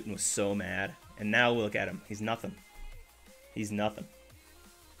 Cam Newton was so mad. And now look at him. He's nothing. He's nothing.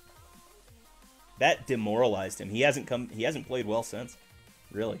 That demoralized him. He hasn't played well since.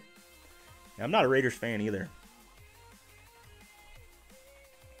 Really. Now, I'm not a Raiders fan either.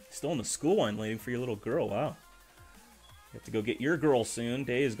 Still in the school line waiting for your little girl. Wow. You have to go get your girl soon.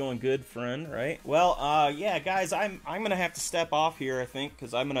 Day is going good, friend, right? Well, yeah, guys, I'm going to have to step off here, I think,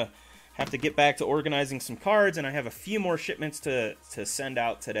 because I'm going to have to get back to organizing some cards, and I have a few more shipments to send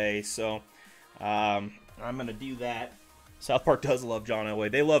out today, so I'm going to do that. South Park does love John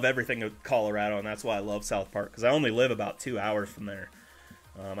Elway. They love everything of Colorado, and that's why I love South Park, because I only live about 2 hours from there.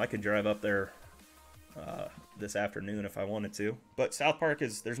 I can drive up there this afternoon if I wanted to. But South Park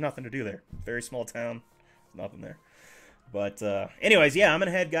there's nothing to do there. Very small town. There's nothing there. But anyways, yeah, I'm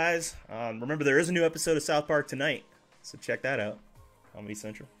going to head, guys. Remember, there is a new episode of South Park tonight, so check that out. Comedy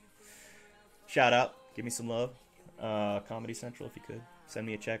Central. Shout out. Give me some love. Comedy Central, if you could. Send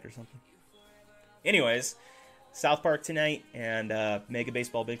me a check or something. Anyways, South Park tonight, and Mega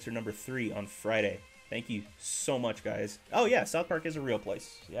Baseball Mixer number 3 on Friday. Thank you so much, guys. Oh, yeah, South Park is a real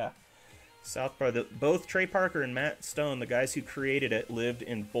place. Yeah. South Park. Both Trey Parker and Matt Stone, the guys who created it, lived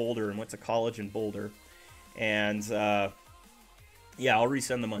in Boulder and went to college in Boulder. And, yeah, I'll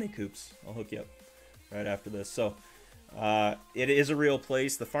resend the money, Coops. I'll hook you up right after this. So, it is a real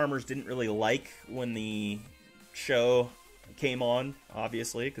place. The farmers didn't really like when the show came on,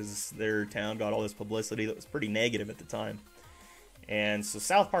 obviously, because their town got all this publicity that was pretty negative at the time. And so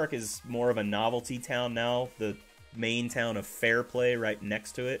South Park is more of a novelty town now. The main town of Fairplay right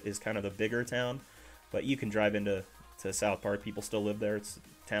next to it is kind of the bigger town. But you can drive into South Park. People still live there. It's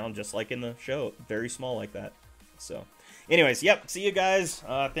a town just like in the show. Very small like that. So, anyways, yep. See you guys.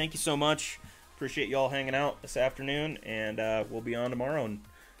 Thank you so much. Appreciate you all hanging out this afternoon. And we'll be on tomorrow and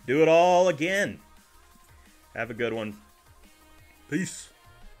do it all again. Have a good one. Peace.